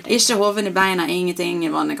 Ikke hoven i beina, ingenting,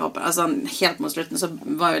 ingen vann i kroppen. Altså, helt mot slutten så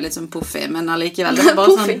var jeg jo litt sånn puffy, men allikevel, det var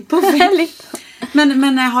bare puffy.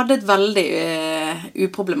 Men jeg hadde et veldig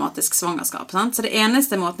uproblematisk svangerskap, sant? Så det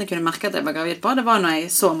eneste måten jeg kunne merke at jeg var gravid på, det var når jeg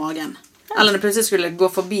så magen. Eller når jeg plutselig skulle gå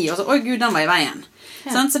forbi, og så, oi Gud, den var i veien.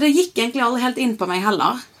 Ja. Så det gikk egentlig aldri helt inn på meg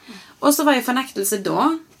heller. Og så var jeg i fornektelse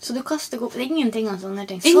da. Så du kastet opp ingenting av sånne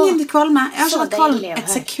ting? Ingen kvalme. Jeg har ikke vært kvalm et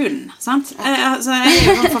sekund. Sant? Jeg er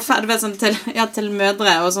jo forferdelig sånn til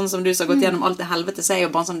mødre, og sånn som du som har gått gjennom alt det helvete, så er jeg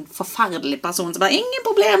jo bare en sånn forferdelig person. Så bare, ingen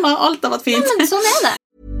problemer, alt har vært fint. Ja, men sånn er det.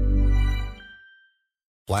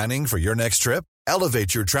 Planning for your next trip?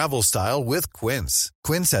 Elevate your travel style with Quince.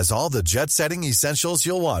 Quince has all the jet-setting essentials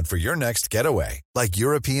you'll want for your next getaway, like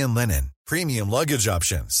European linen, premium luggage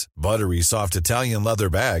options, buttery soft Italian leather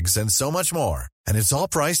bags, and so much more. And it's all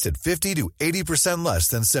priced at 50 to 80% less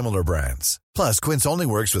than similar brands. Plus, Quince only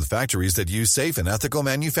works with factories that use safe and ethical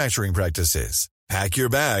manufacturing practices. Pack your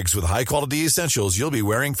bags with high-quality essentials you'll be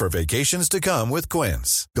wearing for vacations to come with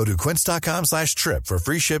Quince. Go to quince.com/trip for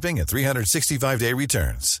free shipping and 365-day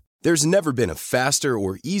returns. There's never been a faster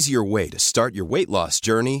or easier way to start your weight loss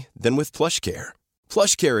journey than with PlushCare.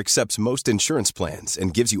 PlushCare accepts most insurance plans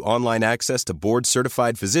and gives you online access to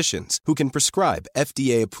board-certified physicians who can prescribe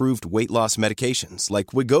FDA-approved weight loss medications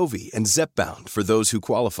like Wegovy and Zepbound for those who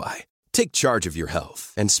qualify. Take charge of your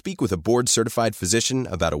health and speak with a board-certified physician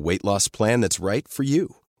about a weight loss plan that's right for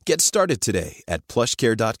you. Get started today at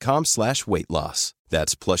plushcare.com/weightloss.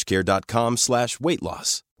 That's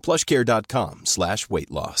plushcare.com/weightloss.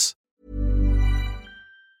 plushcare.com/weightloss.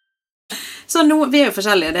 Så nå, vi er jo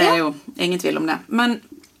forskjellige, det er jo ingen tvil om det. Men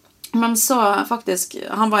så faktisk,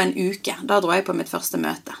 han var en uke, da dro jeg på mitt første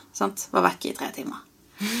møte, sant? Var vekke i 3 timer.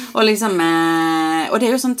 Og liksom, og det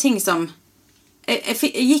er jo sånne ting som, jeg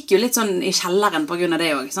gikk jo litt sånn i kjelleren på grunn av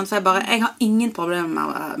det også, sant? For jeg har ingen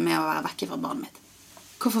problemer med å være vekke fra barnet mitt.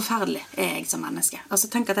 Hvor forferdelig er jeg som menneske? Altså,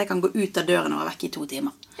 tenk at jeg kan gå ut av døren og være vekk i 2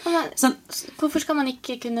 timer. Ja, men, sånn, hvorfor skal man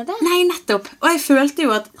ikke kunne det? Nei, nettopp. Og jeg følte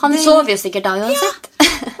jo at... Han sov jo sikkert da uansett. Ja.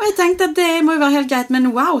 Og jeg tenkte at det må jo være helt greit,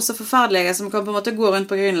 men wow, så forferdelig jeg som kan på en måte gå rundt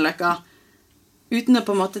på Grünerløkka uten å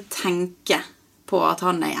på en måte tenke på at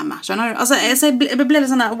han er hjemme. Skjønner du? Altså, jeg ble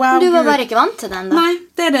litt sånn, wow. Du var bare ikke vant til den da? Nei,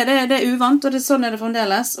 det er uvant, og sånn er det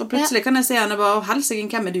fremdeles. Og plutselig kan jeg se henne bare, helsike,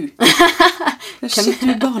 hvem er du? Shit,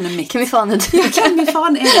 du er barnet mitt. Hvem i faen er du? Ja, hvem i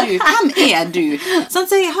faen er du? Hvem er du? Sånn,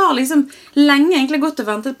 så jeg har liksom lenge egentlig gått og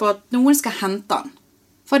ventet på at noen skal hente han.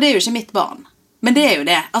 For det er jo ikke mitt barn. Men det er jo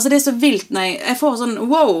det. Altså det er så vilt når jeg får sånn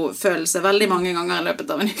wow-følelse veldig mange ganger i løpet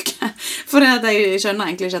av en uke. For det at jeg skjønner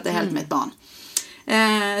egentlig ikke at det er helt mitt barn.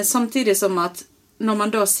 Samtidig som at når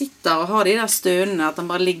man da sitter og har de der stønene at han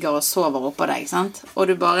bare ligger og sover oppå deg, sant? Og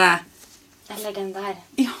du bare... Eller den der.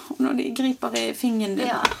 Ja, og når de griper i fingeren din.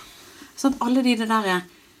 Ja. Sånn, alle de der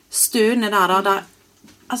stønene der,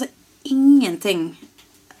 altså ingenting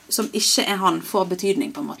som ikke er han får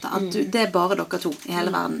betydning på en måte. At det er bare dere to i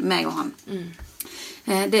hele verden, meg og han.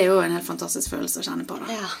 Det er jo en helt fantastisk følelse å kjenne på da.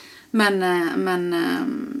 Ja. Men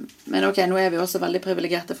ok, nå er vi også veldig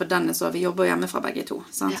privilegerte for Dennis, og vi jobber hjemme fra begge to,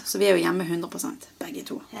 sant? Ja. Så vi er jo hjemme 100% begge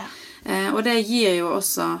to. Ja. Og det gir jo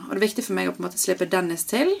også, og det er viktig for meg å på en måte slippe Dennis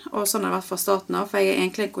til, og sånn har det vært fra starten av, for jeg er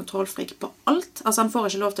egentlig en kontrollfrik på alt. Altså han får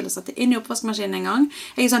ikke lov til å sette inn i oppvaskmaskinen en gang.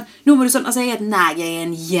 Jeg er sånn, nå må du sånn, altså jeg er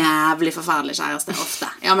en jævlig forferdelig kjæreste ofte.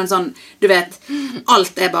 Ja, men sånn, du vet,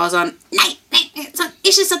 alt er bare sånn, nei, sånn,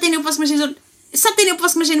 ikke sett inn i oppvaskmaskinen sånn, sett inn i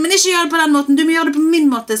oppvaskmaskinen, men ikke gjør det på den måten. Du må gjøre det på min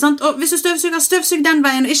måte, sant? Og hvis du støvsug den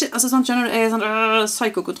veien, ikke, altså sånn, skjønner du, jeg er sånn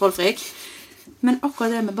psyko-kontrollfrik. Men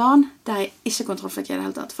akkurat det med barn, der er jeg ikke kontrollfrik i det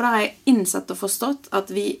hele tatt. For der har jeg innsett og forstått at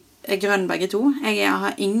vi er grønn begge to. Jeg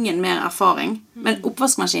har ingen mer erfaring. Men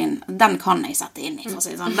oppvaskmaskinen, den kan jeg sette inn i, for å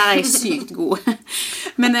si sånn. Der er jeg sykt god.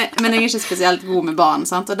 men jeg er ikke spesielt god med barn,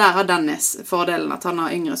 sant? Og der har Dennis fordelen at han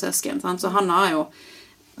har yngre søsken, sant? Så han har jo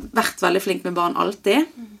vært veldig flink med barn alltid.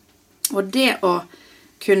 Og det å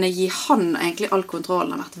kunne gi han egentlig all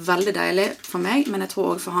kontrollen har vært veldig deilig for meg, men jeg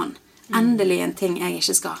tror også for han. Endelig en ting jeg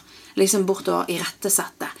ikke skal liksom bort og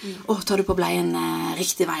irettesette. Tar du på bleien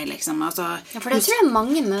riktig vei, liksom. Altså, ja, for det tror jeg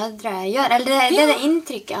mange mødre gjør. Eller det er det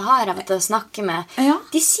inntrykket jeg har av at jeg snakker med.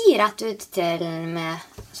 De sier rett ut til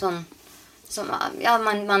med sånn, som, ja,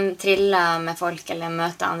 man triller med folk eller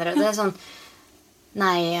møter andre. Det er sånn,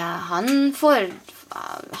 nei, han får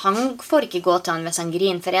ikke gå til han hvis han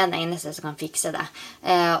griner, for jeg er den eneste som kan fikse det.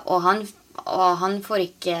 Og han får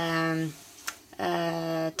ikke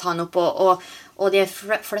ta han opp, og de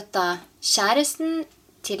flyttet kjæresten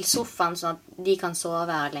til sofaen sånn at de kan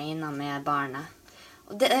sove alene med barnet.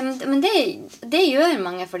 Men det gjør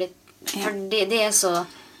mange, fordi det er så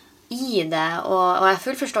i det, og jeg har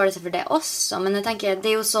full forståelse for det også, men jeg tenker, det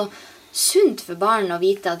er jo så sunt for barn å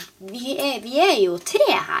vite at vi er jo 3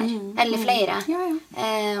 her, eller flere.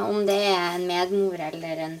 Om det er en medmor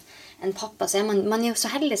eller en pappa, så man er jo så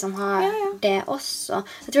heldig som har det også.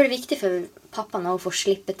 Jeg tror det er viktig for pappaen å få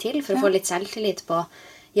slippe til, for å få litt selvtillit på.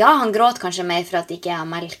 Ja, han gråt kanskje mer for at det ikke er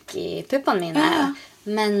melk i puppene mine,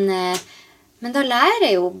 men da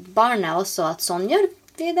lærer jo barnet også at sånn gjør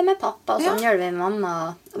vi det med pappa, og sånn gjør vi med mamma.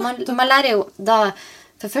 Man lærer jo da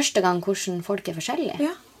for første gang hvordan folk er forskjellige.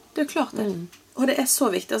 Ja, det er jo klart det. Og det er så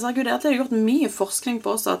viktig. Altså, Gud, det har gjort mye forskning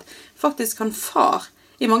på også at faktisk kan far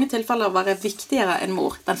i mange tilfeller være viktigere enn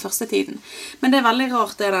mor den første tiden. Men det er veldig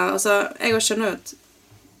rart det der. Altså, jeg skjønner at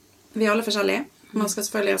vi er alle forskjellige. Man skal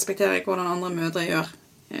selvfølgelig respektere hvordan andre mødre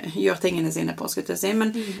gjør tingene sine på, skulle jeg si.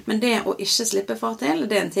 Men det å ikke slippe far til,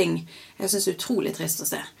 det er en ting jeg synes er utrolig trist å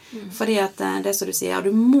se. Fordi at det som du sier,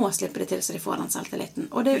 du må slippe det til så de får den selvtilliten.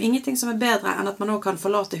 Og det er jo ingenting som er bedre enn at man også kan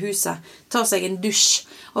forlate huset, ta seg en dusj,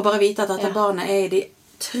 og bare vite at dette barnet er i de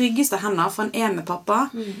tryggeste hender, for han er med pappa,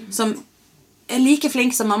 som er like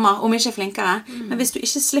flink som mamma, om ikke flinkere. Men hvis du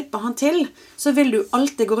ikke slipper han til, så vil du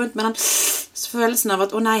alltid gå rundt med den følelsen av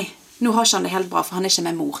at, å nei, nå har ikke han det helt bra, for han er ikke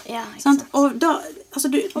med mor. Ja, og da, altså,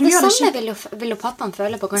 og det samme vil jo pappaen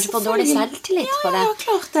føle på, kanskje få dårlig selvtillit på det. Ja,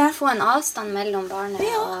 klart det. Få en avstand mellom barnet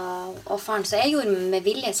og faren. Så jeg gjorde med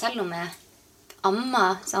vilje, selv om jeg amma,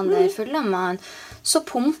 Sander fullamma han, så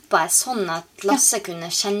pumpa jeg sånn at Lasse kunne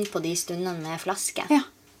kjenne på de stundene med flaske. Ja,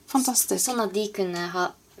 fantastisk. Sånn at de kunne ha,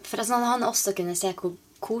 for sånn at han også kunne se hvor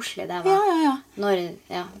koselig det var.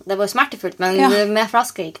 Det var jo smertefullt, men med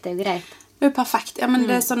flaske gikk det jo greit. Det er jo perfekt. Ja, men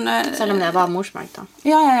det er sånn, selv om det var morsmelk da.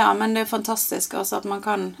 Ja, men det er fantastisk også at man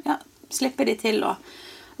kan slippe de til.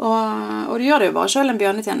 Og du gjør det jo bare selv en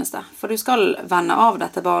bjørnetjeneste. For du skal vende av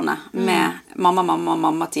dette barnet med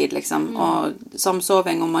mamma-tid, liksom. Og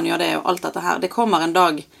samsoving, om man gjør det, og alt dette her. Det kommer en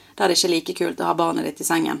dag der det ikke er like kult å ha barnet ditt i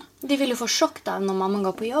sengen. De vil jo få sjokk da når mamma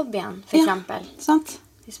går på jobb igjen, for eksempel. Ja, sant.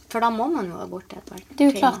 For da må man jo være borte et hvert. Det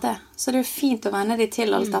er jo klart det. Så det er jo fint å vende de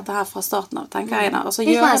til alt dette her fra starten av, tenker jeg da. Og så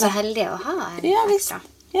hvis man er så heldig å ha en ekstra.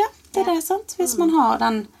 Ja, det er det, sant. Hvis man har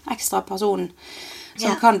den ekstra personen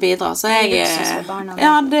som kan bidra. Så jeg, luksus for barna.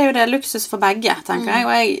 Ja, det er jo det. Luksus for begge, tenker jeg.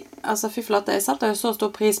 Og jeg, altså fy flate, jeg setter jo så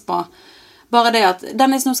stor pris på bare det at,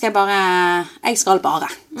 Dennis, nå skal jeg skal bare.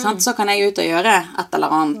 Sant? Så kan jeg ut og gjøre et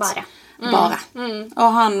eller annet. Bare. Og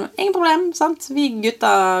han, ingen problem, sant? Vi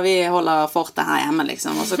gutter, vi holder fortet her hjemme,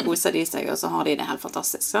 liksom. Og så koser de seg, og så har de det helt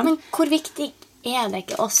fantastisk. Sant? Men hvor viktig er det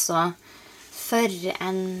ikke også for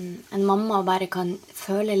en mamma å bare kan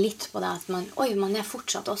føle litt på det, at man er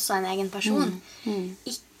fortsatt også en egen person.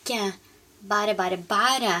 Ikke bare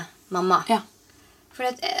mamma. Ja. For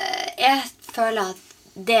jeg føler at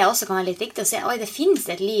det også kan være litt viktig å se, det finnes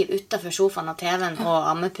et liv utenfor sofaen og TV-en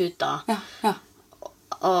og ammeputa. Ja.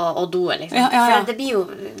 Og doer, liksom. For det blir jo,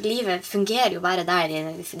 livet fungerer jo bare der i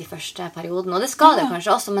de første periodene, og det skal det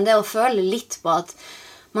kanskje også, men det å føle litt på at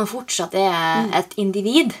man fortsatt er et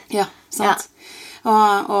individ. Ja, sant.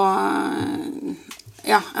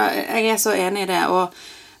 Jeg er så enig i det, og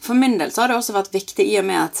for min del så har det også vært viktig i og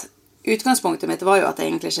med at utgangspunktet mitt var jo at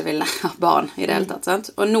jeg egentlig ikke ville ha barn i det hele tatt,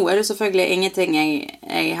 sant? Og nå er det selvfølgelig ingenting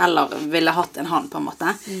jeg heller ville hatt en han, på en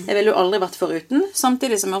måte. Jeg ville jo aldri vært foruten,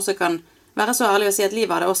 samtidig som jeg også kan være så ærlig å si at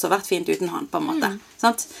livet hadde også vært fint uten han, på en måte.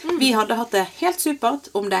 Sant? Vi hadde hatt det helt supert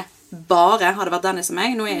om det bare hadde vært Dennis og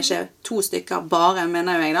meg. Nå er jeg ikke 2 stykker bare,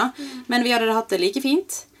 mener jeg da. Men vi hadde hatt det like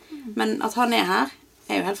fint. Men at han er her,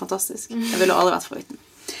 er jo helt fantastisk. Jeg ville aldri vært foruten.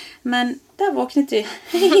 Men der våknet vi.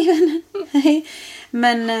 Hei.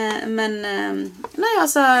 Men nei,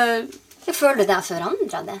 altså... Jeg føler det har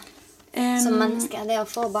forandret det som menneske, det å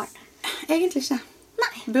få barn. Egentlig ikke.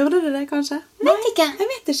 Nei. Burde det kanskje? Vet ikke. Jeg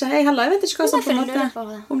vet ikke, jeg heller. Jeg vet ikke hva som på en måte,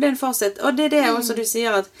 om det er en fasit. Og det er det også du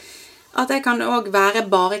sier at jeg kan også være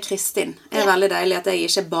bare Kristin. Det veldig deilig at jeg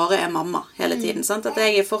ikke bare mamma hele tiden. Sant? At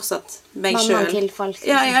jeg fortsatt meg selv. Mamma til Falk.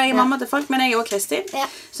 Ja, jeg mamma til Falk, men jeg også Kristin. Ja.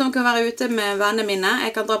 Som kan være ute med vennene mine.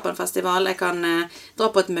 Jeg kan dra på en festival, jeg kan dra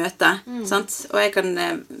på et møte. Sant? Og jeg kan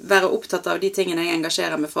være opptatt av de tingene jeg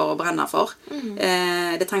engasjerer meg for og brenner for.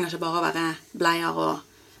 Det trenger ikke bare å være bleier og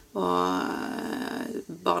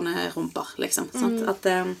barnerumper, liksom. Sant?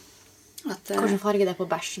 Hvordan farger det på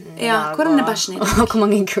bæsjen i dag? Ja, hvordan bæsjen i dag? Og hvor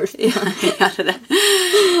mange gulv? Ja, det.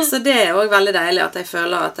 Så det også veldig deilig at jeg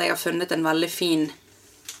føler at jeg har funnet en veldig fin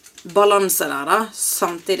balanse der da,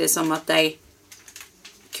 samtidig som at jeg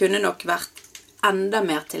kunne nok vært enda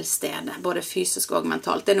mer til stede, både fysisk og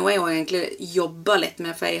mentalt. Det noe jeg jo egentlig jobber litt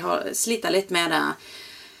med, for jeg sliter litt med det.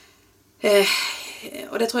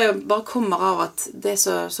 Og det tror jeg bare kommer av at det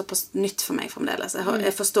såpass nytt for meg fremdeles.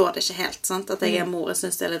 Jeg forstår det ikke helt, sant? At jeg mor. Jeg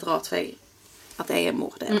synes det litt rart, for at jeg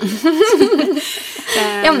mor. Det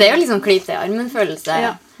ja, men det jo liksom klyp til armen-følelse.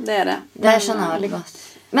 Ja, det det. Det skjønner jeg veldig godt.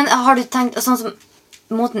 Men har du tenkt, sånn som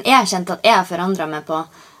måten jeg kjente at jeg har forandret meg på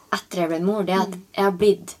etter jeg ble mor, det at jeg har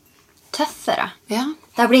blitt tøffere. Ja.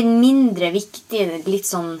 Det har blitt mindre viktig, litt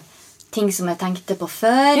sånn ting som jeg tenkte på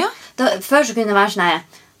før. Ja. Før så kunne det være sånn her,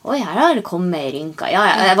 oi, her har det kommet i rynka. Ja,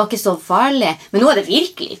 det var ikke så farlig. Men nå er det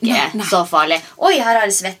virkelig ikke så farlig. Oi, her har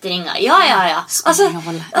det svetteringa. Ja. Altså,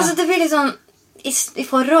 det blir liksom i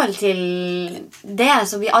forhold til det,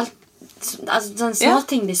 så blir alt sånne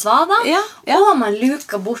småting blir svada. Og man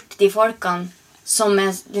luker bort de folkene som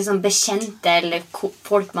liksom bekjente, eller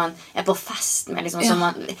folk man på fest med, liksom, som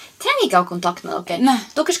man trenger ikke ha kontakt med dere. Nei.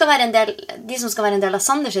 Dere skal være de som skal være en del av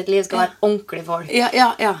Sander sitt liv, skal være ordentlige folk.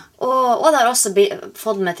 Og det har også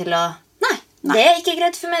fått meg til å Nei. Det ikke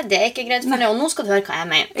greit for meg, det ikke greit for meg, og nå skal du høre hva jeg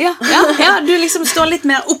mener. Ja, du liksom står litt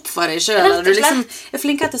mer opp for deg selv. Du liksom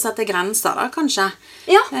flinkere til å sette grenser da, kanskje.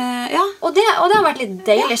 Ja. Og det har vært litt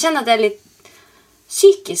deilig. Jeg kjenner at det litt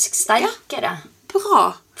psykisk sterkere.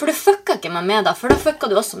 Bra. For du fucker ikke meg med da, for da fucker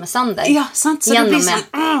du også med Sander. Ja, sant, så det blir sånn,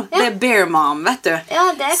 det bear mom, vet du.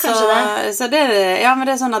 Ja, det kanskje det. Så det, men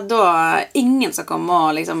det sånn at da ingen som kommer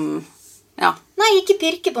og liksom, Nei, ikke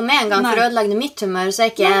pirke på meg en gang for å ødelegge mitt humør, så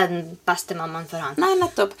ikke jeg den beste mammaen for han. Nei,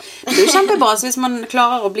 nettopp. Det jo kjempebra, så hvis man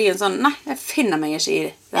klarer å bli en sånn, nei, jeg finner meg ikke i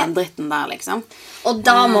den dritten der, liksom. Og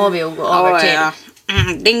da må vi jo gå over til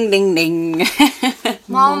ding, ding, ding.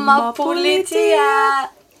 Mamma, politiet.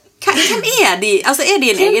 Hvem de? Altså, de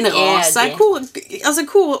en egen rase?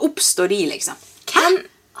 Hvor oppstår de, liksom? Hvem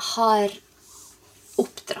har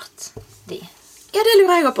oppdratt de? Ja, det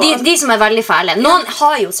lurer jeg på. De som veldig fæle. Noen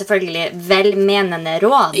har jo selvfølgelig velmenende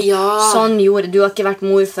råd. Ja. Sånn gjorde du har ikke vært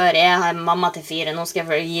mor før. Jeg har mamma til 4. Nå skal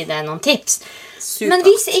jeg gi deg noen tips. Super. Men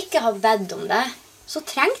hvis jeg ikke har vedd om det, så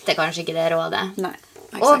trengte jeg kanskje ikke det rådet. Nei,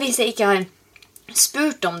 og hvis jeg ikke har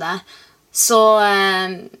spurt om det, så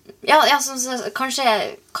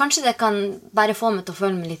kanskje det kan bare få meg til å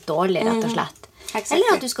føle meg litt dårlig, rett og slett.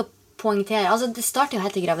 Eller at du skal poengtere. Altså, det starter jo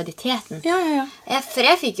helt til graviditeten. Ja. For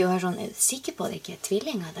jeg fikk jo høre sånn, er du sikker på at det ikke er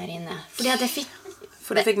tvillinger der inne? Fordi at jeg fikk...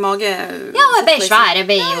 For du fikk mage... Ja, jeg ble svær. Jeg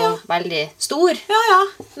ble jo veldig stor. Ja.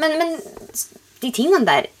 Men de tingene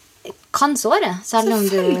der kan såre, selv om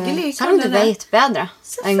du vet bedre.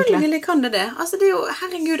 Selvfølgelig kan det. Altså, det er jo,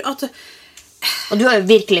 herregud, at... Og du har jo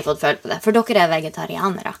virkelig fått følt på det, for dere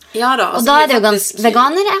vegetarianere. Ja da. Altså, og da det jo ganske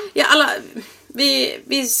veganere. Ja, eller...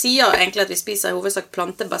 Vi sier egentlig at vi spiser i hovedsak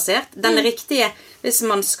plantebasert. Den riktige, hvis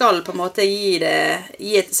man skal på en måte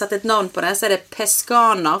sette et navn på det, så er det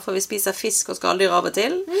peskaner, for vi spiser fisk og skalldyr av og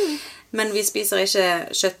til. Men vi spiser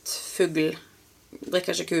ikke kjøtt, fugl,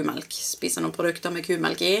 drikker ikke kumelk, spiser noen produkter med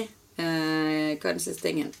kumelk i. Hva den siste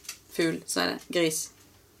tingen? Fugl, så er det gris.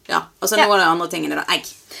 Ja, altså noen av de andre tingene da, egg.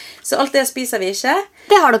 Så alt det spiser vi ikke.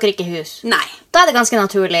 Det har dere ikke i hus. Nei. Da er det ganske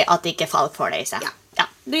naturlig at ikke folk får det i seg. Ja.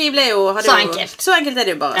 Så enkelt. Så enkelt er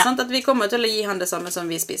det jo bare, ja. Sant? At vi kommer til å gi han det samme som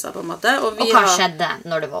vi spiser på en måte. Og hva skjedde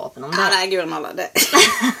når du var åpen om det? Nei, gud malla, det.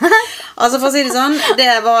 Altså for å si det sånn,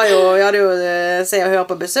 det var jo, jeg hadde jo Se og Hør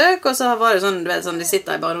på besøk, og så var det sånn, du vet, sånn, de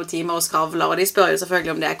sitter i bare noen timer og skravler, og de spør jo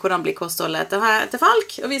selvfølgelig om det, hvordan blir kostholdet til folk,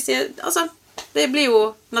 og vi sier, altså, det blir jo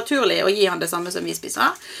naturlig å gi han det samme som vi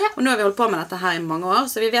spiser. Ja. Og nå har vi holdt på med dette her i mange år,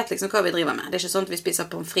 så vi vet liksom hva vi driver med. Det er ikke sånn at vi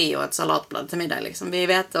spiser pommes frites og et salatblad til middag, liksom. Vi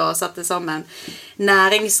vet å sette sammen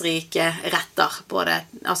næringsrike retter, både,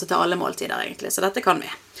 altså til alle måltider egentlig. Så dette kan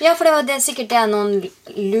vi. Ja, for det var sikkert det noen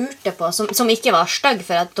lurte på, som ikke var stygg,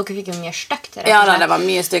 for at dere fikk jo mye stygt. Ja da, det var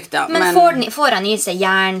mye stygt, ja. Men får han i seg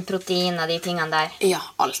jern, protein og de tingene der? Ja,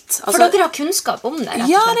 alt. Altså, for dere har kunnskap om det, rett og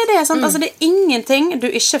slett. Ja, det er det, sant? Altså, det er ingenting du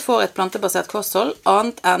ikke får et plantebasert kosthold,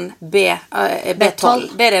 annet enn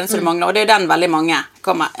B12. Det er det eneste du mangler, og det er jo den veldig mange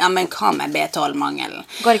kommer. Ja, men hva med B12-mangelen?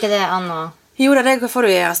 Går ikke det an å Jo, det får du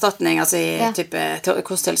I erstatning, altså I type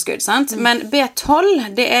kosttilskudd, sant? Men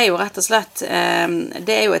B12, det jo rett og slett,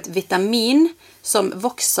 det jo et vitamin som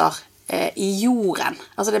vokser I jorden.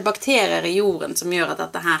 Altså det bakterier I jorden som gjør at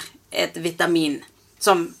dette her et vitamin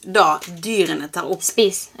som da dyrene tar opp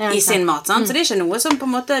I sin mat, sant? Så det ikke noe som på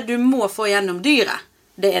en måte du må få gjennom dyret.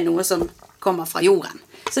 Det noe som kommer fra jorden.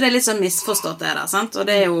 Så det litt sånn misforstått det der, sant? Og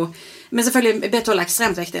det jo... Men selvfølgelig, B12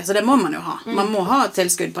 ekstremt viktig, så det må man jo ha. Man må ha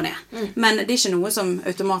tilskudd på det. Men det ikke noe som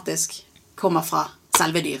automatisk kommer fra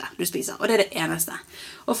selve dyret du spiser. Og det det eneste.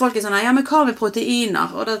 Og folk sånn, ja, men hva med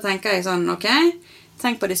proteiner? Og da tenker jeg sånn, ok,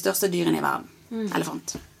 tenk på de største dyrene I verden.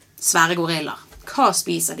 Elefant. Svære goriller. Hva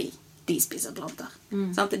spiser de? De spiser planter.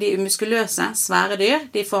 Sant? De muskuløse, svære dyr,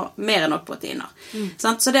 de får mer enn nok proteiner.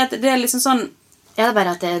 Sant? Så det liksom sånn, det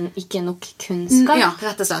bare at det ikke nok kunnskap. Ja,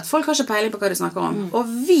 rett og slett. Folk har ikke peiling på hva de snakker om. Og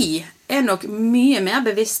vi nok mye mer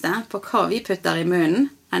bevisste på hva vi putter I munnen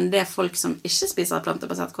enn det folk som ikke spiser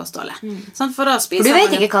plantebasert kosthold. For da spiser du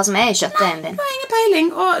vet ikke hva som I kjøttdeigen din. Nei, du har ingen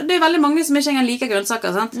peiling. Og det veldig mange som ikke engang liker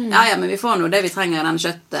grønnsaker, sant? Ja, men vi får nå det vi trenger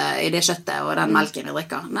I det kjøttet og den melken vi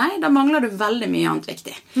drikker. Nei, da mangler du veldig mye annet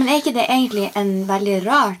viktig. Men ikke det egentlig en veldig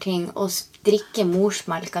rar ting å drikke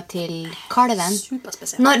morsmelka til kalven?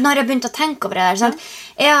 Superspesielt. Når jeg begynte å tenke over det der, sant?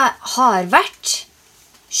 Jeg har vært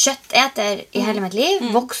kjøtteter I hele mitt liv,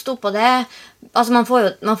 vokst opp på det. Altså man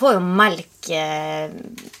får jo melk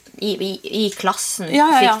I klassen.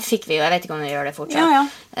 Fikk vi jo, jeg vet ikke om vi gjør det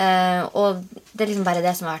fortsatt. Og det liksom bare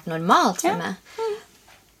det som har vært normalt for meg.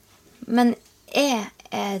 Men jeg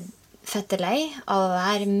fette lei av å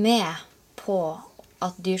være med på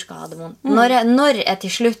at dyr skal ha det vondt. Når jeg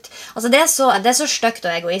til slutt... Altså det så stygt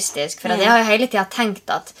og egoistisk, for jeg har jo hele tiden tenkt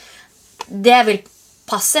at det vil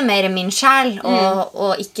passe mer I min sjel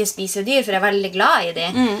og ikke spise dyr, for jeg veldig glad I det.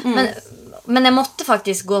 Men jeg måtte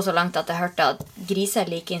faktisk gå så langt at jeg hørte at griser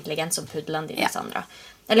like intelligent som pudlene dine, Sandra.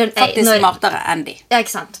 Eller, faktisk smartere enn de. Ja,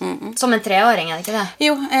 ikke sant? Som en 3-åring, det ikke det?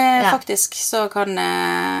 Jo, faktisk så kan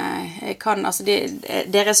altså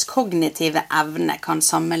deres kognitive evne kan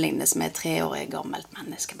sammenlignes med 3-årig gammelt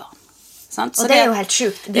menneskebarn. Sant? Så og det jo helt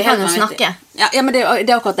sjukt. De kan jo snakke. Ja, men det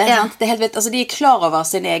akkurat det, sant? Det helt vidt. Altså, de klar over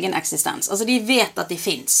sin egen eksistens. Altså, de vet at de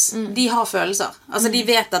finnes. De har følelser. Altså, de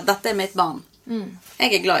vet at dette mitt barn.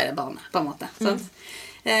 Jeg glad I det barnet, på en måte. Sant?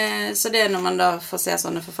 Så det når man da får se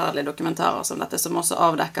sånne forferdelige dokumentarer som dette, som også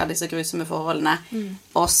avdekker disse grusomme forholdene,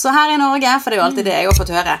 også her I Norge, for det jo alltid det jeg har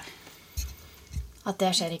fått høre. At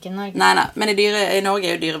det skjer ikke I Norge? Nei, men I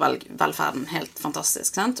Norge jo dyrevelferden helt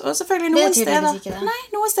fantastisk, sant? Og selvfølgelig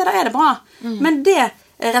noen steder det bra. Men det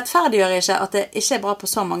rettferdiggjør ikke at det ikke bra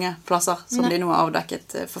på så mange plasser som de nå har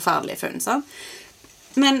avdekket forferdelige funn, sant?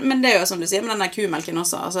 Men det jo som du sier med denne kumelken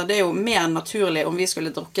også, altså det jo mer naturlig om vi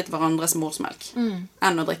skulle drukket hverandres morsmelk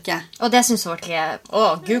enn å drikke. Og det synes folk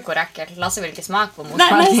Gud hvor ekkelt, Lasse vil ikke smake på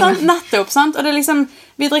morsmelk. Nei, sant, nettopp, sant? Og det liksom,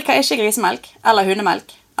 vi drikker ikke grisemelk, eller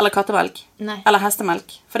hundemelk, eller kattemelk, eller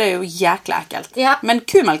hestemelk, for det jo jækla ekkelt. Men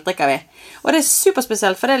kumelk drikker vi. Og det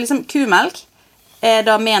superspesielt, for det liksom, kumelk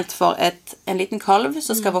da ment for en liten kalv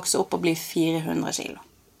som skal vokse opp og bli 400 kilo.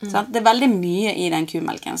 Det veldig mye I den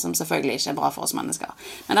kumelken som selvfølgelig ikke bra for oss mennesker.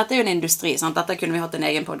 Men dette jo en industri, sant? Dette kunne vi hatt en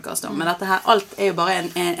egen podcast om. Men dette her, alt jo bare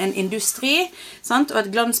en industri, sant? Og et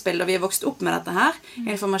glansbilde, og vi har vokst opp med dette her.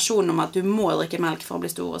 Informasjon om at du må drikke melk for å bli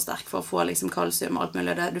stor og sterk, for å få liksom kalsium og alt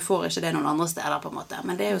mulig. Du får ikke det noen andre steder på en måte.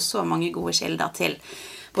 Men det jo så mange gode kilder til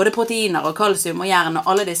både proteiner og kalsium og jern og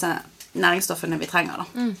alle disse næringsstoffene vi trenger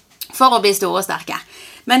da. For å bli store og sterke.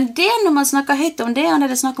 Men det når man snakker høyt om det, og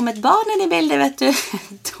når det snakker om et barn I bildet, vet du,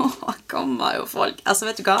 da kommer jo folk, altså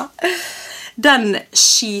vet du hva? Den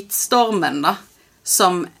skitstormen da,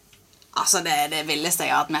 som, altså det villeste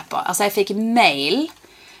jeg har hatt med på. Altså jeg fikk mail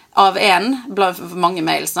av blant mange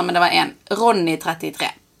mails, men det var Ronny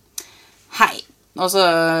 33. Hei. Og så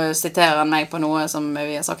siterer han meg på noe som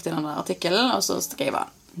vi har sagt I denne artikkelen, og så skriver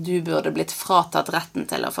han, du burde blitt fratatt retten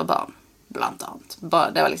til å få barn. Blant annet.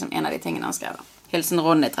 Det var liksom en av de tingene han skrev da. Hilsen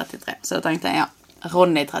Ronny 33. Så da tenkte jeg,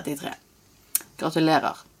 Ronny 33.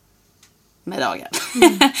 Gratulerer med dagen.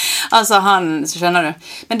 Altså han, skjønner du.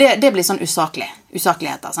 Men det blir sånn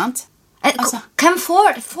usakligheter, sant? Altså. Hvem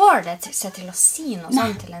får det seg til å si noe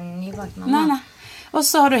sånt til en nybakt mamma? Nei. Og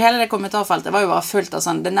så har du hele det kommentarfeltet, var jo bare fullt av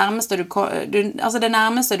sånn, det nærmeste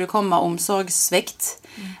du kommer omsorgssvikt,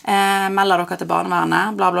 melder dere til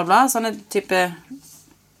barnevernet, bla bla bla, sånne type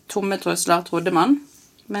tomme trusler, trodde man.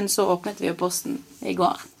 Men så åpnet vi jo posten I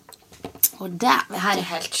går. Og der... Det her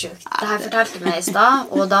helt sjukt. Det her fortalte meg I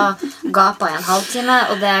sted, og da gapet jeg en halvtime,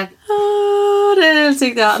 og det... det helt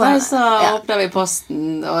sykt, ja. Nei, så åpner vi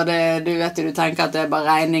posten, og du vet jo, du tenker at det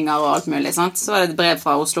bare regninger og alt mulig, sant? Så var det et brev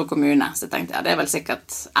fra Oslo kommune, så jeg tenkte, det vel sikkert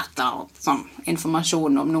et eller annet sånn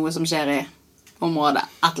informasjon om noe som skjer i området,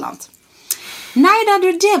 et eller annet. Nei da,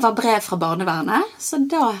 det var brev fra barnevernet, så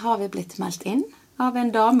da har vi blitt meldt inn av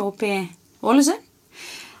en dame oppe i Ålesund.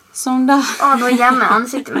 Som da... nå gjemmer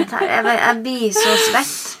ansiktet mitt her. Jeg blir så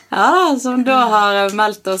svett. Ja, som da har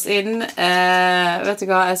meldt oss inn. Vet du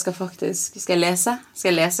hva, skal jeg lese?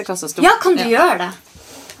 Skal jeg lese hva som stod? Ja, kan du gjøre det?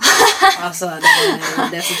 Altså,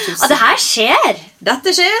 det er så tusen. Det her skjer.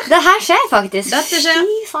 Dette skjer. Det her skjer faktisk. Dette skjer.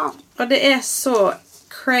 Fy faen. Og det er så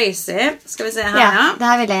crazy. Skal vi se her, ja.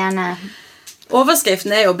 Det her vil jeg gjerne...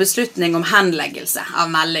 Overskriften er jo beslutning om henleggelse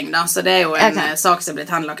av melding, da. Så det er jo en sak som er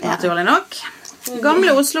blitt henlagt, naturlig nok.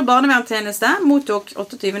 Gamle Oslo barnevernstjeneste mottok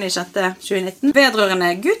 28.6.2019 vedrørende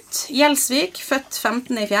gutt Gjelsvik, født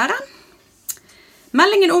 15.4.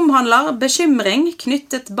 Meldingen omhandler bekymring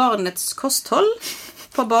knyttet barnets kosthold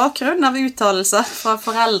på bakgrunn av uttalelser fra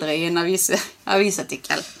foreldre i en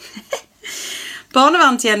avisartikkel.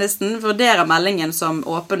 Barnevernstjenesten vurderer meldingen som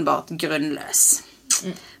åpenbart grunnløs.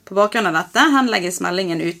 På bakgrunn av dette henlegges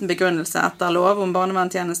meldingen uten begrunnelse etter lov om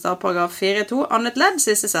barnevernstjenester paragraf 4.2 annet ledd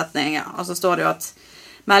siste setning. Og så står det jo at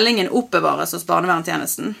meldingen oppbevares hos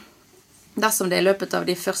barnevernstjenesten. Dersom det i løpet av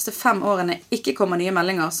de første 5 årene ikke kommer nye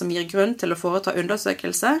meldinger som gir grunn til å foreta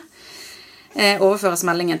undersøkelse, overføres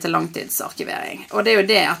meldingen til langtidsarkivering. Og det er jo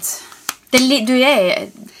det at...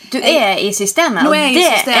 Du er i systemet, og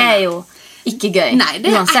det er jo ikke gøy. Nei,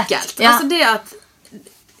 det er ekkelt. Ja. Altså det at...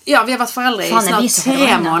 Ja, vi har vært foreldre i snart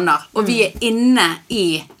 3 måneder, og vi er inne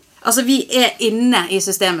i... Altså, vi er inne i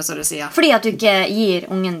systemet, som du sier. Fordi at du ikke gir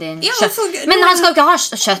ungen din kjøtt. Men han skal ikke ha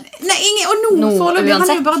kjøtt. Nei, og nå foreløpig. Han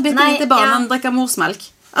er jo bare bitte lite barn, han drikker morsmelk.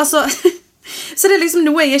 Altså... Så det er liksom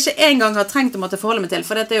noe jeg ikke engang har trengt å måtte forholde meg til,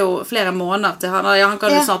 for dette er jo flere måneder til han. Ja, han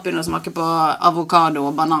kan jo snart begynne å smake på avokado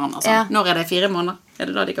og banan og sånn. Når er det 4 måneder? Er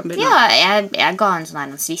det da de kan begynne? Ja, jeg ga en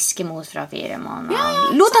sånn sviskemot fra 4 måneder.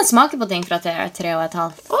 Lot han smake på ting fra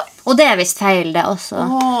 3,5. Og det er vist feil det også.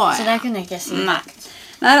 Så det kunne jeg ikke si.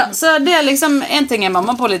 Neida, så det er liksom, en ting er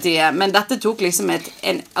mammapolitiet, men dette tok liksom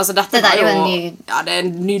altså dette det er jo en ny... Ja, det er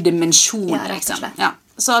en ny dimensjon, liksom. Ja.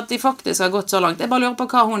 Så at de faktisk har gått så langt. Jeg bare lurer på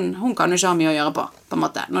hva hun kan jo ikke ha mye å gjøre på en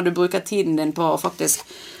måte. Når du bruker tiden din på å faktisk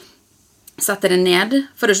sette det ned.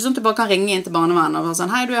 For det er ikke sånn at du bare kan ringe inn til barnevernet og være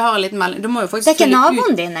sånn, hei, jeg har en liten melding. Du må jo faktisk det er ikke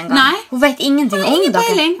naboen din engang. Nei. Hun vet ingenting om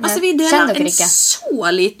dere. Altså, vi deler en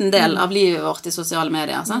så liten del av livet vårt i sosiale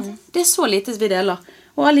medier. Sant? Det er så lite vi deler.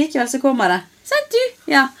 Og allikevel så kommer det. Sant du?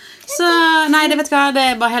 Ja. Så, nei, det vet hva, det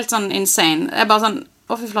er bare helt sånn insane. Det er bare sånn,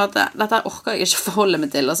 fy flate, dette orker jeg ikke forholde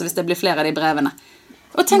meg til, altså hvis det blir flere av de brevene.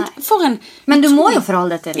 Og tenk, men du må jo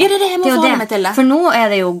forholde deg til det. Ja, det er det jeg må forholde meg til det. For nå er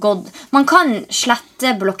det jo gått. Man kan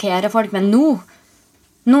slette, blokkere folk, men nå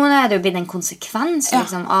er det jo blitt en konsekvens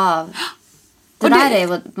liksom, av det der er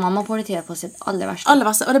jo mammapolitiet på sitt aller verste. Aller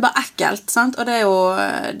verste, og det er bare ekkelt, sant? Og det er jo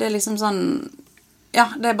det er liksom sånn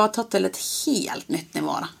ja, det er bare tatt til et helt nytt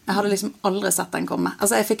nivå da. Jeg hadde liksom aldri sett den komme.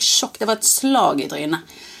 Altså jeg fikk sjokk, det var et slag i trynet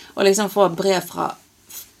og liksom få brev fra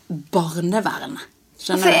barnevernet.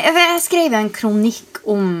 For jeg skrev en kronikk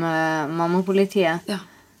om mammapolitiet. Ja.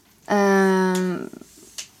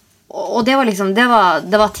 Og det var liksom det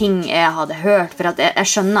var ting jeg hadde hørt, for at jeg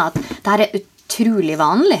skjønner at det her er utrolig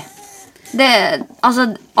vanlig. Altså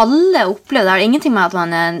alle opplever det. Det er ingenting med at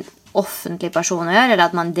man er en offentlig person å gjøre, eller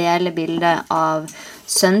at man deler bilder av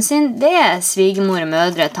sønnen sin. Det er svigermor,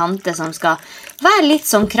 mødre, tante som skal være litt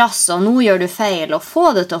sånn krass, og nå gjør du feil, og få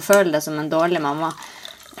det til å føle deg som en dårlig mamma.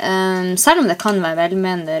 Selv om det kan være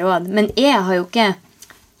velmenende råd. Men jeg har jo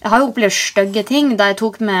opplevd stygge ting da jeg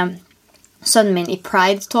tok med sønnen min i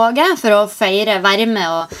Pride-toget for å være med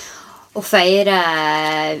og feire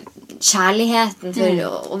kjærligheten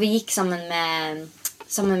og vi gikk sammen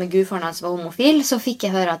med gudfaren hans som var homofil. Så fikk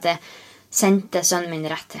jeg høre at jeg sendte sønnen min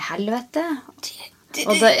rett til helvete.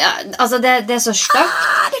 Og det er så støkt.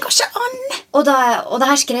 Det går ikke an. Og det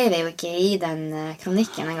her skrev jeg jo ikke i den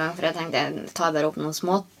kronikken en gang, for jeg tenkte jeg tar bare opp noen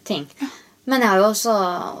små ting. Men jeg har jo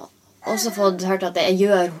også fått hørt at jeg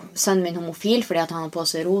gjør sønnen min homofil fordi at han har på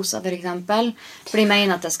seg rosa, for eksempel. For de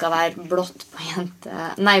mener at det skal være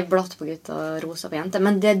blått på gutt og rosa på jente.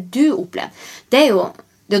 Men det du opplever, det er jo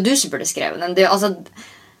du som burde skrive den. Det er jo,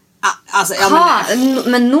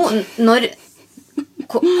 men nå når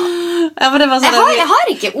jeg har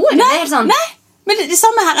ikke ord. Det er sånn. Nei, men det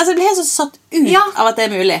samme her. Altså, det blir helt så satt ut av at det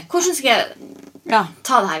er mulig. Hvordan skal jeg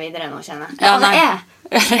ta det her videre nå, kjenner jeg?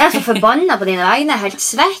 Jeg er så forbannet på dine vegne. Jeg er helt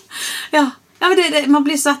svett. Ja, men man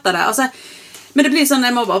blir svett av det. Altså, Men det blir sånn,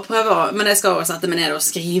 jeg må bare prøve, men jeg skal også sette meg ned og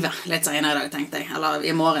skrive litt senere I dag, tenkte jeg. Eller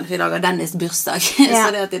I morgen, for I dag Dennis bursdag. Så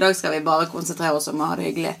det at I dag skal vi bare konsentrere oss om å ha det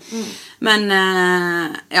hyggelig. Men,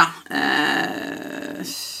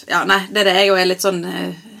 nei, det jeg jo litt sånn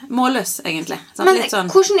målløs, egentlig. Sant? Men litt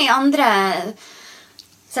sånn. Hvordan I andre,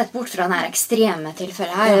 sett bort fra denne ekstreme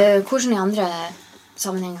tilfellet her, hvordan I andre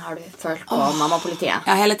sammenheng har du følt på mammapolitiet?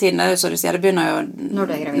 Ja, hele tiden, så du sier, det begynner jo når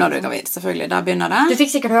du gravid. Gravid, selvfølgelig, da begynner det. Du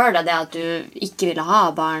fikk sikkert høre det at du ikke ville ha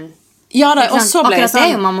barn. Ja, da, og så ble akkurat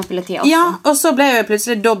det jo mammapolitiet også. Ja, og så ble jeg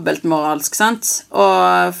plutselig dobbeltmoralsk, sant?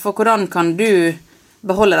 Og for hvordan kan du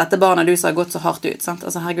beholde dette barnet du som har gått så hardt ut, sant?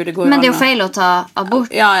 Altså, herregud, det går jo Men det jo feil å ta abort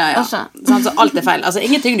også. Sant? Så alt feil. Altså,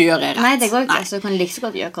 ingenting du gjør rett. Nei, det går ikke, så du kan like så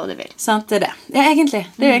godt gjøre hva du vil. Sant, det det. Ja, egentlig.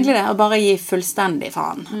 Det jo egentlig det, å bare gi fullstendig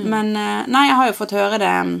faen. Men, nei, jeg har jo fått høre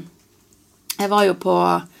det. Jeg var jo på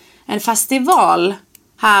en festival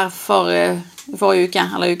her forrige uke,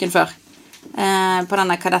 eller uken før. På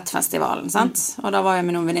denne kadettfestivalen, sant? Og da var jeg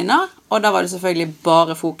med noen venninner, og da var det selvfølgelig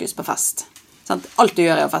bare fokus på fest. Sant? Alt du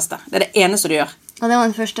gjør å feste. Det det eneste du gjør. Og det var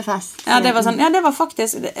den første fest. Ja, det var sånn, ja, det var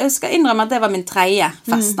faktisk, jeg skal innrømme at det var min 3.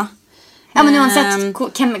 fest da. Ja, men uansett,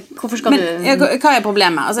 hvorfor skal du... Hva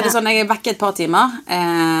problemet? Altså, det sånn, jeg vekket et par timer,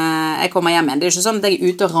 jeg kommer hjem igjen. Det jo ikke sånn at jeg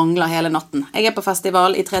ute og rangler hele natten. Jeg på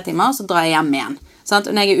festival I 3 timer, så drar jeg hjem igjen.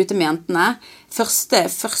 Sant? Når jeg ute med jentene,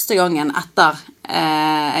 første gangen etter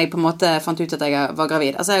jeg på en måte fant ut at jeg var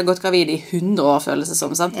gravid. Altså, jeg har gått gravid I 100 år, føles det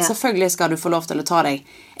som. Sant? Ja. Selvfølgelig skal du få lov til å ta deg en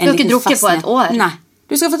liten fest. Du har ikke drukket på et år? Nei.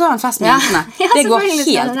 Du skal få ta en fest med jentene. Det går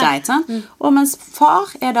helt greit, sant? Og mens far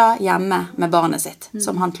da hjemme med barnet sitt,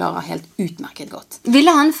 som han klarer helt utmerket godt.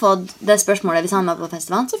 Ville han fått det spørsmålet hvis han var på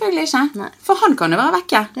festivalen? Selvfølgelig ikke. Nei. For han kan jo være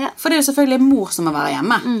vekke. Ja. For det jo selvfølgelig mor som må være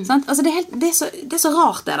hjemme. Sant? Altså det er så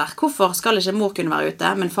rart det der. Hvorfor skal ikke mor kunne være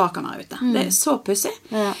ute, men far kan være ute? Det så pussig.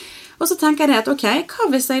 Ja. Og så tenker jeg at, ok,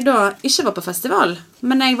 hva hvis jeg da ikke var på festival,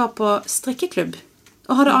 men jeg var på strikkeklubb?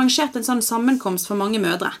 Og hadde arrangert en sånn sammenkomst for mange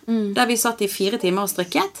mødre. Der vi satt I 4 timer og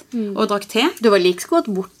strikket, og drakk te. Du var like godt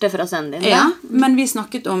borte fra sønnen din. Ja, men vi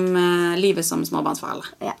snakket om livet som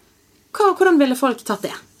småbarnsforeldre. Ja. Hvordan ville folk tatt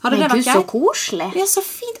det? Hadde men det vært gud, så koselig. Ja, så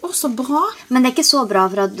fint, og så bra. Men det ikke så bra,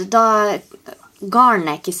 for at da...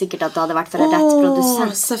 Garnet ikke sikkert at det hadde vært for en rett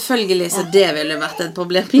produsent. Selvfølgelig, så det ville vært et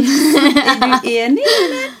problem. Er du enig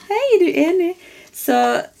med det? Hei, er du enig? Så,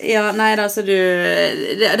 ja, nei da, så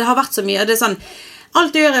det har vært så mye, det sånn...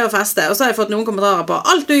 Alt du gjør å feste, og så har jeg fått noen kommentarer på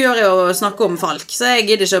alt du gjør å snakke om Falk, så jeg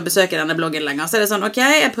gidder ikke å besøke denne bloggen lenger. Så det sånn, ok,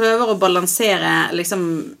 jeg prøver å balansere liksom,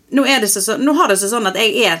 nå har det så sånn at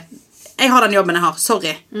jeg har den jobben jeg har,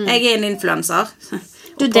 sorry. Jeg en influencer.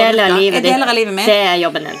 Du deler livet ditt. Jeg deler livet mitt. Det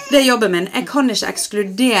jobben din. Det jobben min. Jeg kan ikke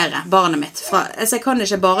ekskludere barnet mitt fra, altså jeg kan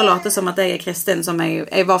ikke bare late som at jeg Kristin som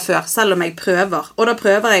jeg var før, selv om jeg prøver. Og da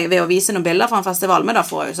prøver jeg ved å vise noen bilder fra en festival, men da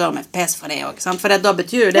får jeg jo søren meg pes for det også, sant? For da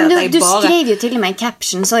betyr jo det at jeg bare... Du skrev jo til og med en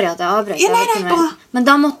caption, sorry at jeg avbrøt. Ja, nei, det bra.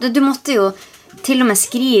 Men da du måtte jo til og med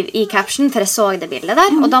skrive I caption, for jeg så det bildet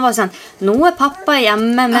der, og da var det sånn, nå pappa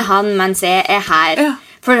hjemme med han mens jeg her. Ja.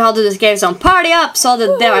 For hadde du skrevet sånn, party up, så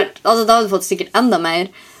hadde det vært, altså da hadde du fått sikkert enda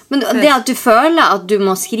mer. Men det at du føler at du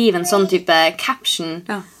må skrive en sånn type caption,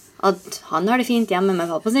 at han har det fint hjemme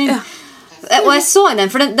med pappa sin. Ja. Og jeg så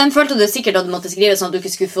den, for den følte du sikkert at du måtte skrive sånn at du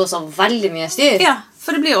ikke skulle få så veldig mye styr. Ja,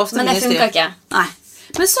 for det blir ofte mye styr. Men det funket ikke. Nei.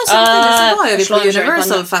 Men så samtidig så var jo vi på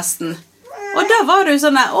Universal-festen. Og da var det jo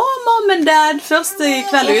sånn der, mom and dad, første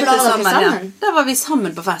kveld ute sammen. Ja. Da var vi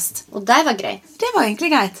sammen på fest. Og det var greit. Det var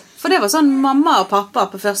egentlig greit. For det var sånn mamma og pappa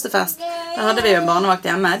på første fest. Da hadde vi jo en barnevakt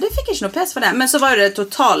hjemme. Du fikk ikke noe pes for det. Men så var jo det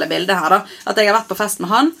totale bildet her da. At jeg har vært på fest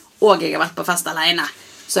med han, og jeg har vært på fest alene.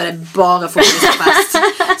 Så er det bare fokus på fest.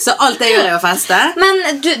 Så alt jeg gjør å feste.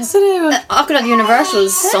 Men du, akkurat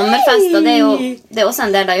Universals sommerfest, det er også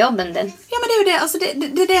en del av jobben din. Ja, men det er jo det. Altså,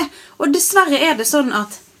 det er det. Og dessverre er det sånn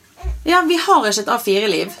at ja, vi har ikke et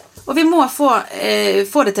A4-liv. Og vi må få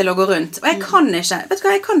det til å gå rundt. Og jeg kan ikke, vet du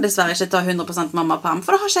hva, jeg kan dessverre ikke ta 100% mamma-perm,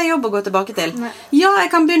 for da har ikke jeg jobb å gå tilbake til. Nei. Ja,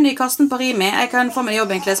 jeg kan begynne I kassen på Rimi, jeg kan få meg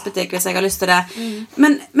jobb I en klesbutikk hvis jeg har lyst til det.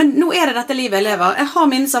 Men nå er det dette livet jeg lever. Jeg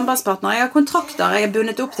har mine samarbeidspartnere, jeg har kontrakter, jeg er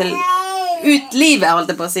bundet opp til ut livet,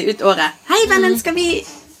 holdt jeg på å si, ut året. Hei, vennen, skal vi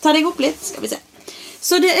ta deg opp litt? Skal vi se.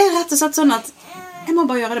 Så det er rett og slett sånn at jeg må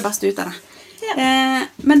bare gjøre det beste ut av det. Ja.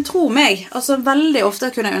 Men tro meg, altså veldig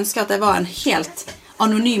ofte kunne jeg ønske at jeg var en helt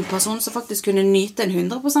anonym person som faktisk kunne nyte en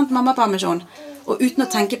 100% mammapermisjon og uten å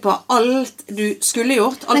tenke på alt du skulle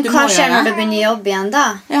gjort, alt du må gjøre. Men hva skjer når du begynner jobb igjen da?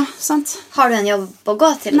 Ja, sant. Har du en jobb å gå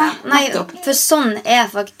til? Nei, for sånn er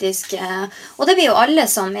faktisk, og det blir jo alle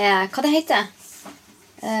som er, hva det heter?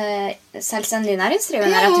 Selvstendig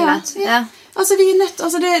næringsdrivende, rett og slett. Ja. Altså, vi nødt,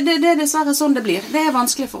 det er dessverre sånn det blir. Det er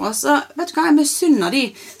vanskelig for oss. Og vet du hva, jeg misunner de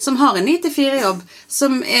som har en 9-4-jobb,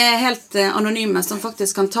 som er helt anonyme, som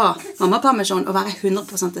faktisk kan ta mammapermisjon og være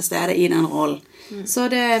 100% til stede i den rollen. Så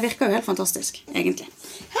det virker jo helt fantastisk, egentlig.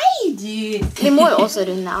 Hei, du! Vi må jo også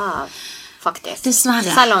runde av, faktisk.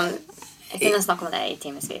 Dessverre. Selv om jeg kunne snakke om det i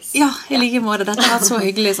timesvis. Ja, i like måte. Dette har vært så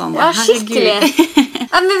hyggelig, Sandra. Ja, skikkelig.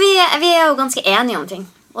 Ja, men vi er jo ganske enige om ting.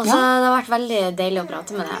 Og så det har vært veldig deilig å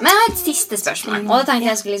prate med deg. Men jeg har et siste spørsmål. Og da tenkte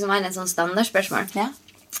jeg skulle liksom være en sånn standardspørsmål. Ja.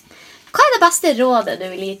 Hva er det beste rådet du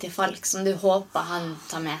vil gi til folk som du håper han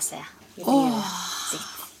tar med seg i livet sitt?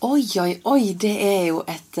 Oi, det er jo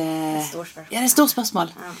et stort spørsmål. Ja, det er et stort spørsmål.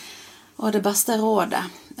 Ja. Og det beste rådet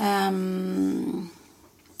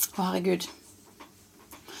herregud.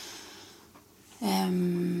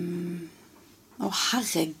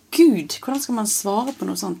 Herregud, hvordan skal man svare på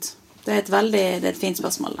noe sånt? Det er et fint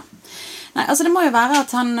spørsmål da. Nei, altså det må jo være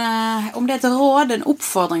at han, om det er et råd, en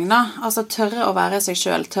oppfordring da, altså tørre å være seg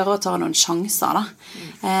selv, tørre å ta noen sjanser da,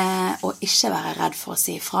 og ikke være redd for å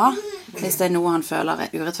si fra, hvis det er noe han føler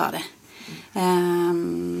er urettferdig.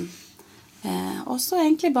 Og så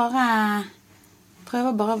egentlig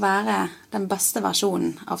prøve bare å være den beste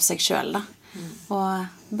versjonen av seg selv da,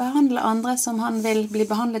 og behandle andre som han vil bli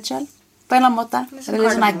behandlet selv. På en eller annen måte.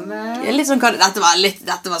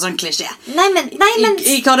 Dette var sånn klisjé. Nei, men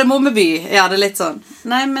I Kardemommeby. Ja, det er litt sånn.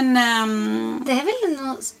 Nei, men det er vel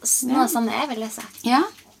noe sånn jeg vil lese. Ja,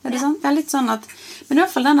 det er sånn. Det er litt sånn at, men i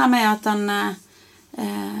hvert fall den der med at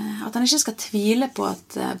han ikke skal tvile på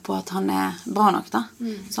at han er bra nok da.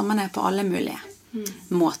 Som han er på alle mulige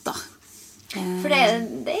måter. For det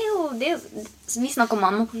er jo vi snakker om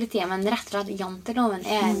mammapolitiet, men rett og slett janteloven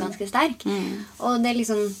er ganske sterk. Og det er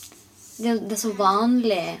liksom det er så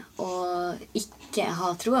vanlig å ikke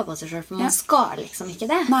ha troa på seg selv, for man skal liksom ikke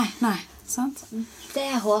det. Nei, sant?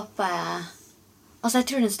 Det håper jeg. Altså, jeg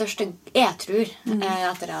tror den største etter jeg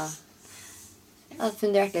har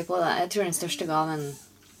fundert litt på det, jeg tror den største gaven,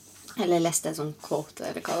 eller leste en sånn quote,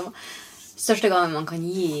 eller hva det var, største gaven man kan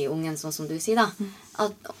gi ungen, sånn som du sier da,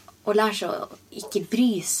 å lære seg å ikke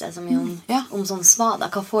bry seg så mye om sånn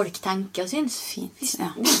svada, hva folk tenker og syns. Fint, hvis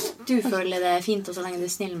du føler det er fint, og så lenge du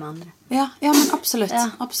er snill med andre. Ja, men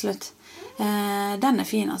absolutt. Den er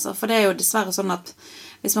fin, altså. For det er jo dessverre sånn at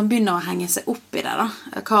hvis man begynner å henge seg opp i det da,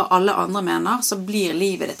 hva alle andre mener, så blir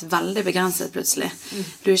livet ditt veldig begrenset plutselig.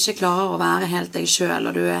 Du ikke klarer å være helt deg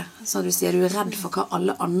selv, og du er, som du sier, du er redd for hva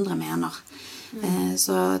alle andre mener.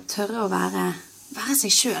 Så tørre å være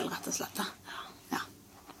seg selv, rett og slett da.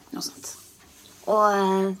 Noe sånt.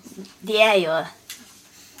 Og de har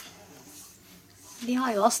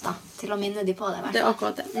jo oss da, til å minne de på det. Det er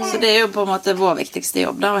akkurat det. Så det er jo på en måte vår viktigste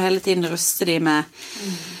jobb da, å hele tiden ruste de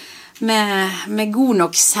med god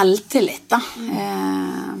nok selvtillit da.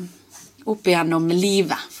 Opp igjennom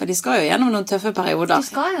livet. For de skal jo gjennom noen tøffe perioder. De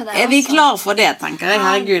skal jo det, er vi klar for det, tenker jeg?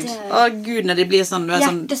 Herregud. Gud, når de blir sånn...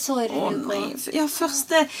 Hjertesår. Ja,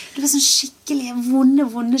 først det var sånn skikkelig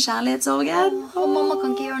vonde kjærlighetssorgen. Og mamma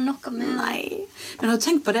kan ikke gjøre noe med det. Nei. Men har du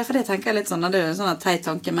tenkt på det? For det tenker jeg litt sånn, det er jo en sånn teit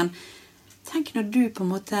tanke, men tenk når du på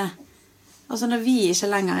en måte... Altså når vi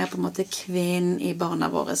ikke lenger er på en måte kvinnen i barna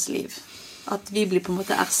våres liv. At vi blir på en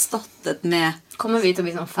måte erstattet med... Kommer vi til å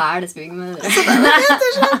bli sånn fæle spygmødre?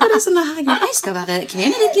 Det er sånn, herregud, jeg skal være kvinne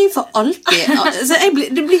i ditt liv for alltid. Så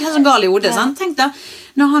det blir helt sånn gal i hodet, sant? Tenk da,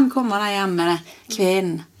 når han kommer der hjem med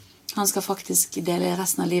kvinnen, han skal faktisk dele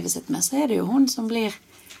resten av livet sitt med, så er det jo hun som blir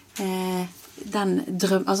den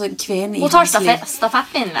drøm, altså kvinnen i hans liv. Hun tar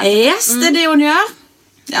stafettpinnen. Yes, det er det hun gjør.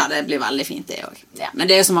 Ja, det blir veldig fint det også. Ja. Men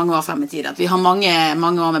det er jo så mange år frem i tid at vi har mange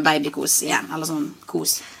år med babykos igjen. Eller sånn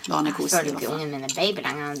kos, barnekos. Jeg føler ikke ungen min er baby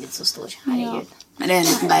lenger, han er blitt så stor. Herregud. Ja. Men det er en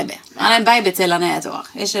liten baby. Han er en baby til han er 1 år,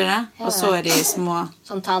 ikke det? Og så er de små...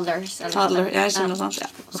 Sånn toddlers. Ja, ikke noe sånt, ja.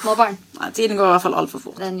 Små barn. Ja, tiden går i hvert fall alt for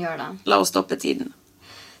fort. Den gjør det. La oss stoppe tiden.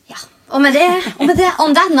 Ja. Og med det,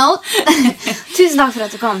 on that note, tusen takk for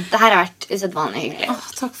at du kom. Dette har vært usedvanlig hyggelig.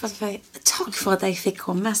 Takk for at jeg fikk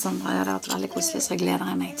komme, Sandra. Det har vært veldig koselig, så jeg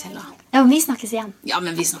gleder meg til å... Ja, men vi snakkes igjen. Ja,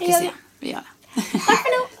 men vi snakkes igjen. Vi gjør det. Takk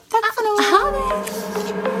for nå. Takk for nå. Ha det.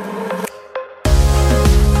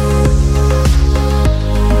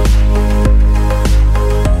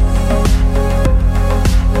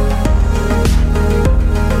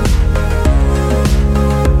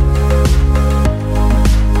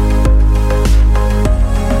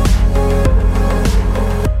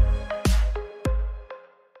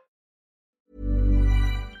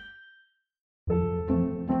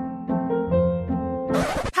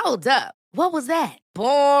 Hold up. What was that?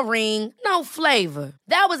 Boring. No flavor.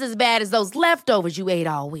 That was as bad as those leftovers you ate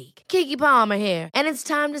all week. Keke Palmer here, and it's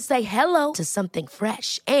time to say hello to something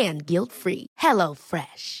fresh and guilt-free. Hello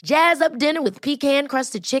Fresh. Jazz up dinner with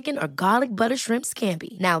pecan-crusted chicken or garlic butter shrimp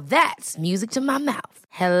scampi. Now that's music to my mouth.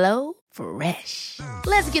 Hello Fresh.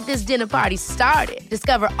 Let's get this dinner party started.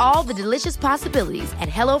 Discover all the delicious possibilities at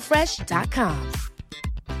hellofresh.com.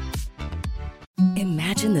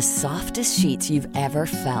 Imagine the softest sheets you've ever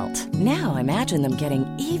felt. Now imagine them getting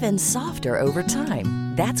even softer over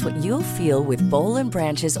time. That's what you'll feel with Boll &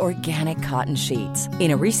 Branch's organic cotton sheets.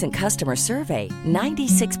 In a recent customer survey,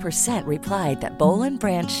 96% replied that Boll &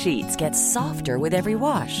 Branch sheets get softer with every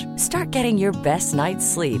wash. Start getting your best night's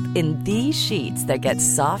sleep in these sheets that get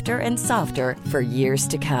softer and softer for years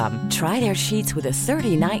to come. Try their sheets with a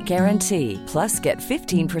 30-night guarantee. Plus, get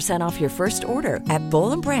 15% off your first order at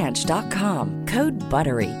bollandbranch.com. Code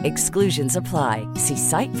BUTTERY. Exclusions apply. See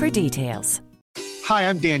site for details. Hi,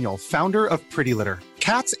 I'm Daniel, founder of Pretty Litter.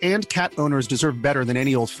 Cats and cat owners deserve better than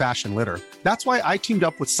any old-fashioned litter. That's why I teamed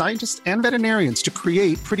up with scientists and veterinarians to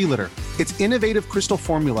create Pretty Litter. Its innovative crystal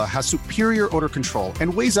formula has superior odor control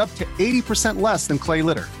and weighs up to 80% less than clay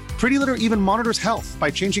litter. Pretty Litter even monitors health by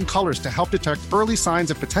changing colors to help detect early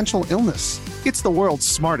signs of potential illness. It's the world's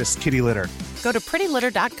smartest kitty litter. Go to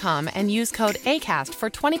prettylitter.com and use code ACAST for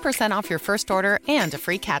 20% off your first order and a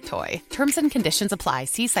free cat toy. Terms and conditions apply.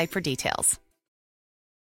 See site for details.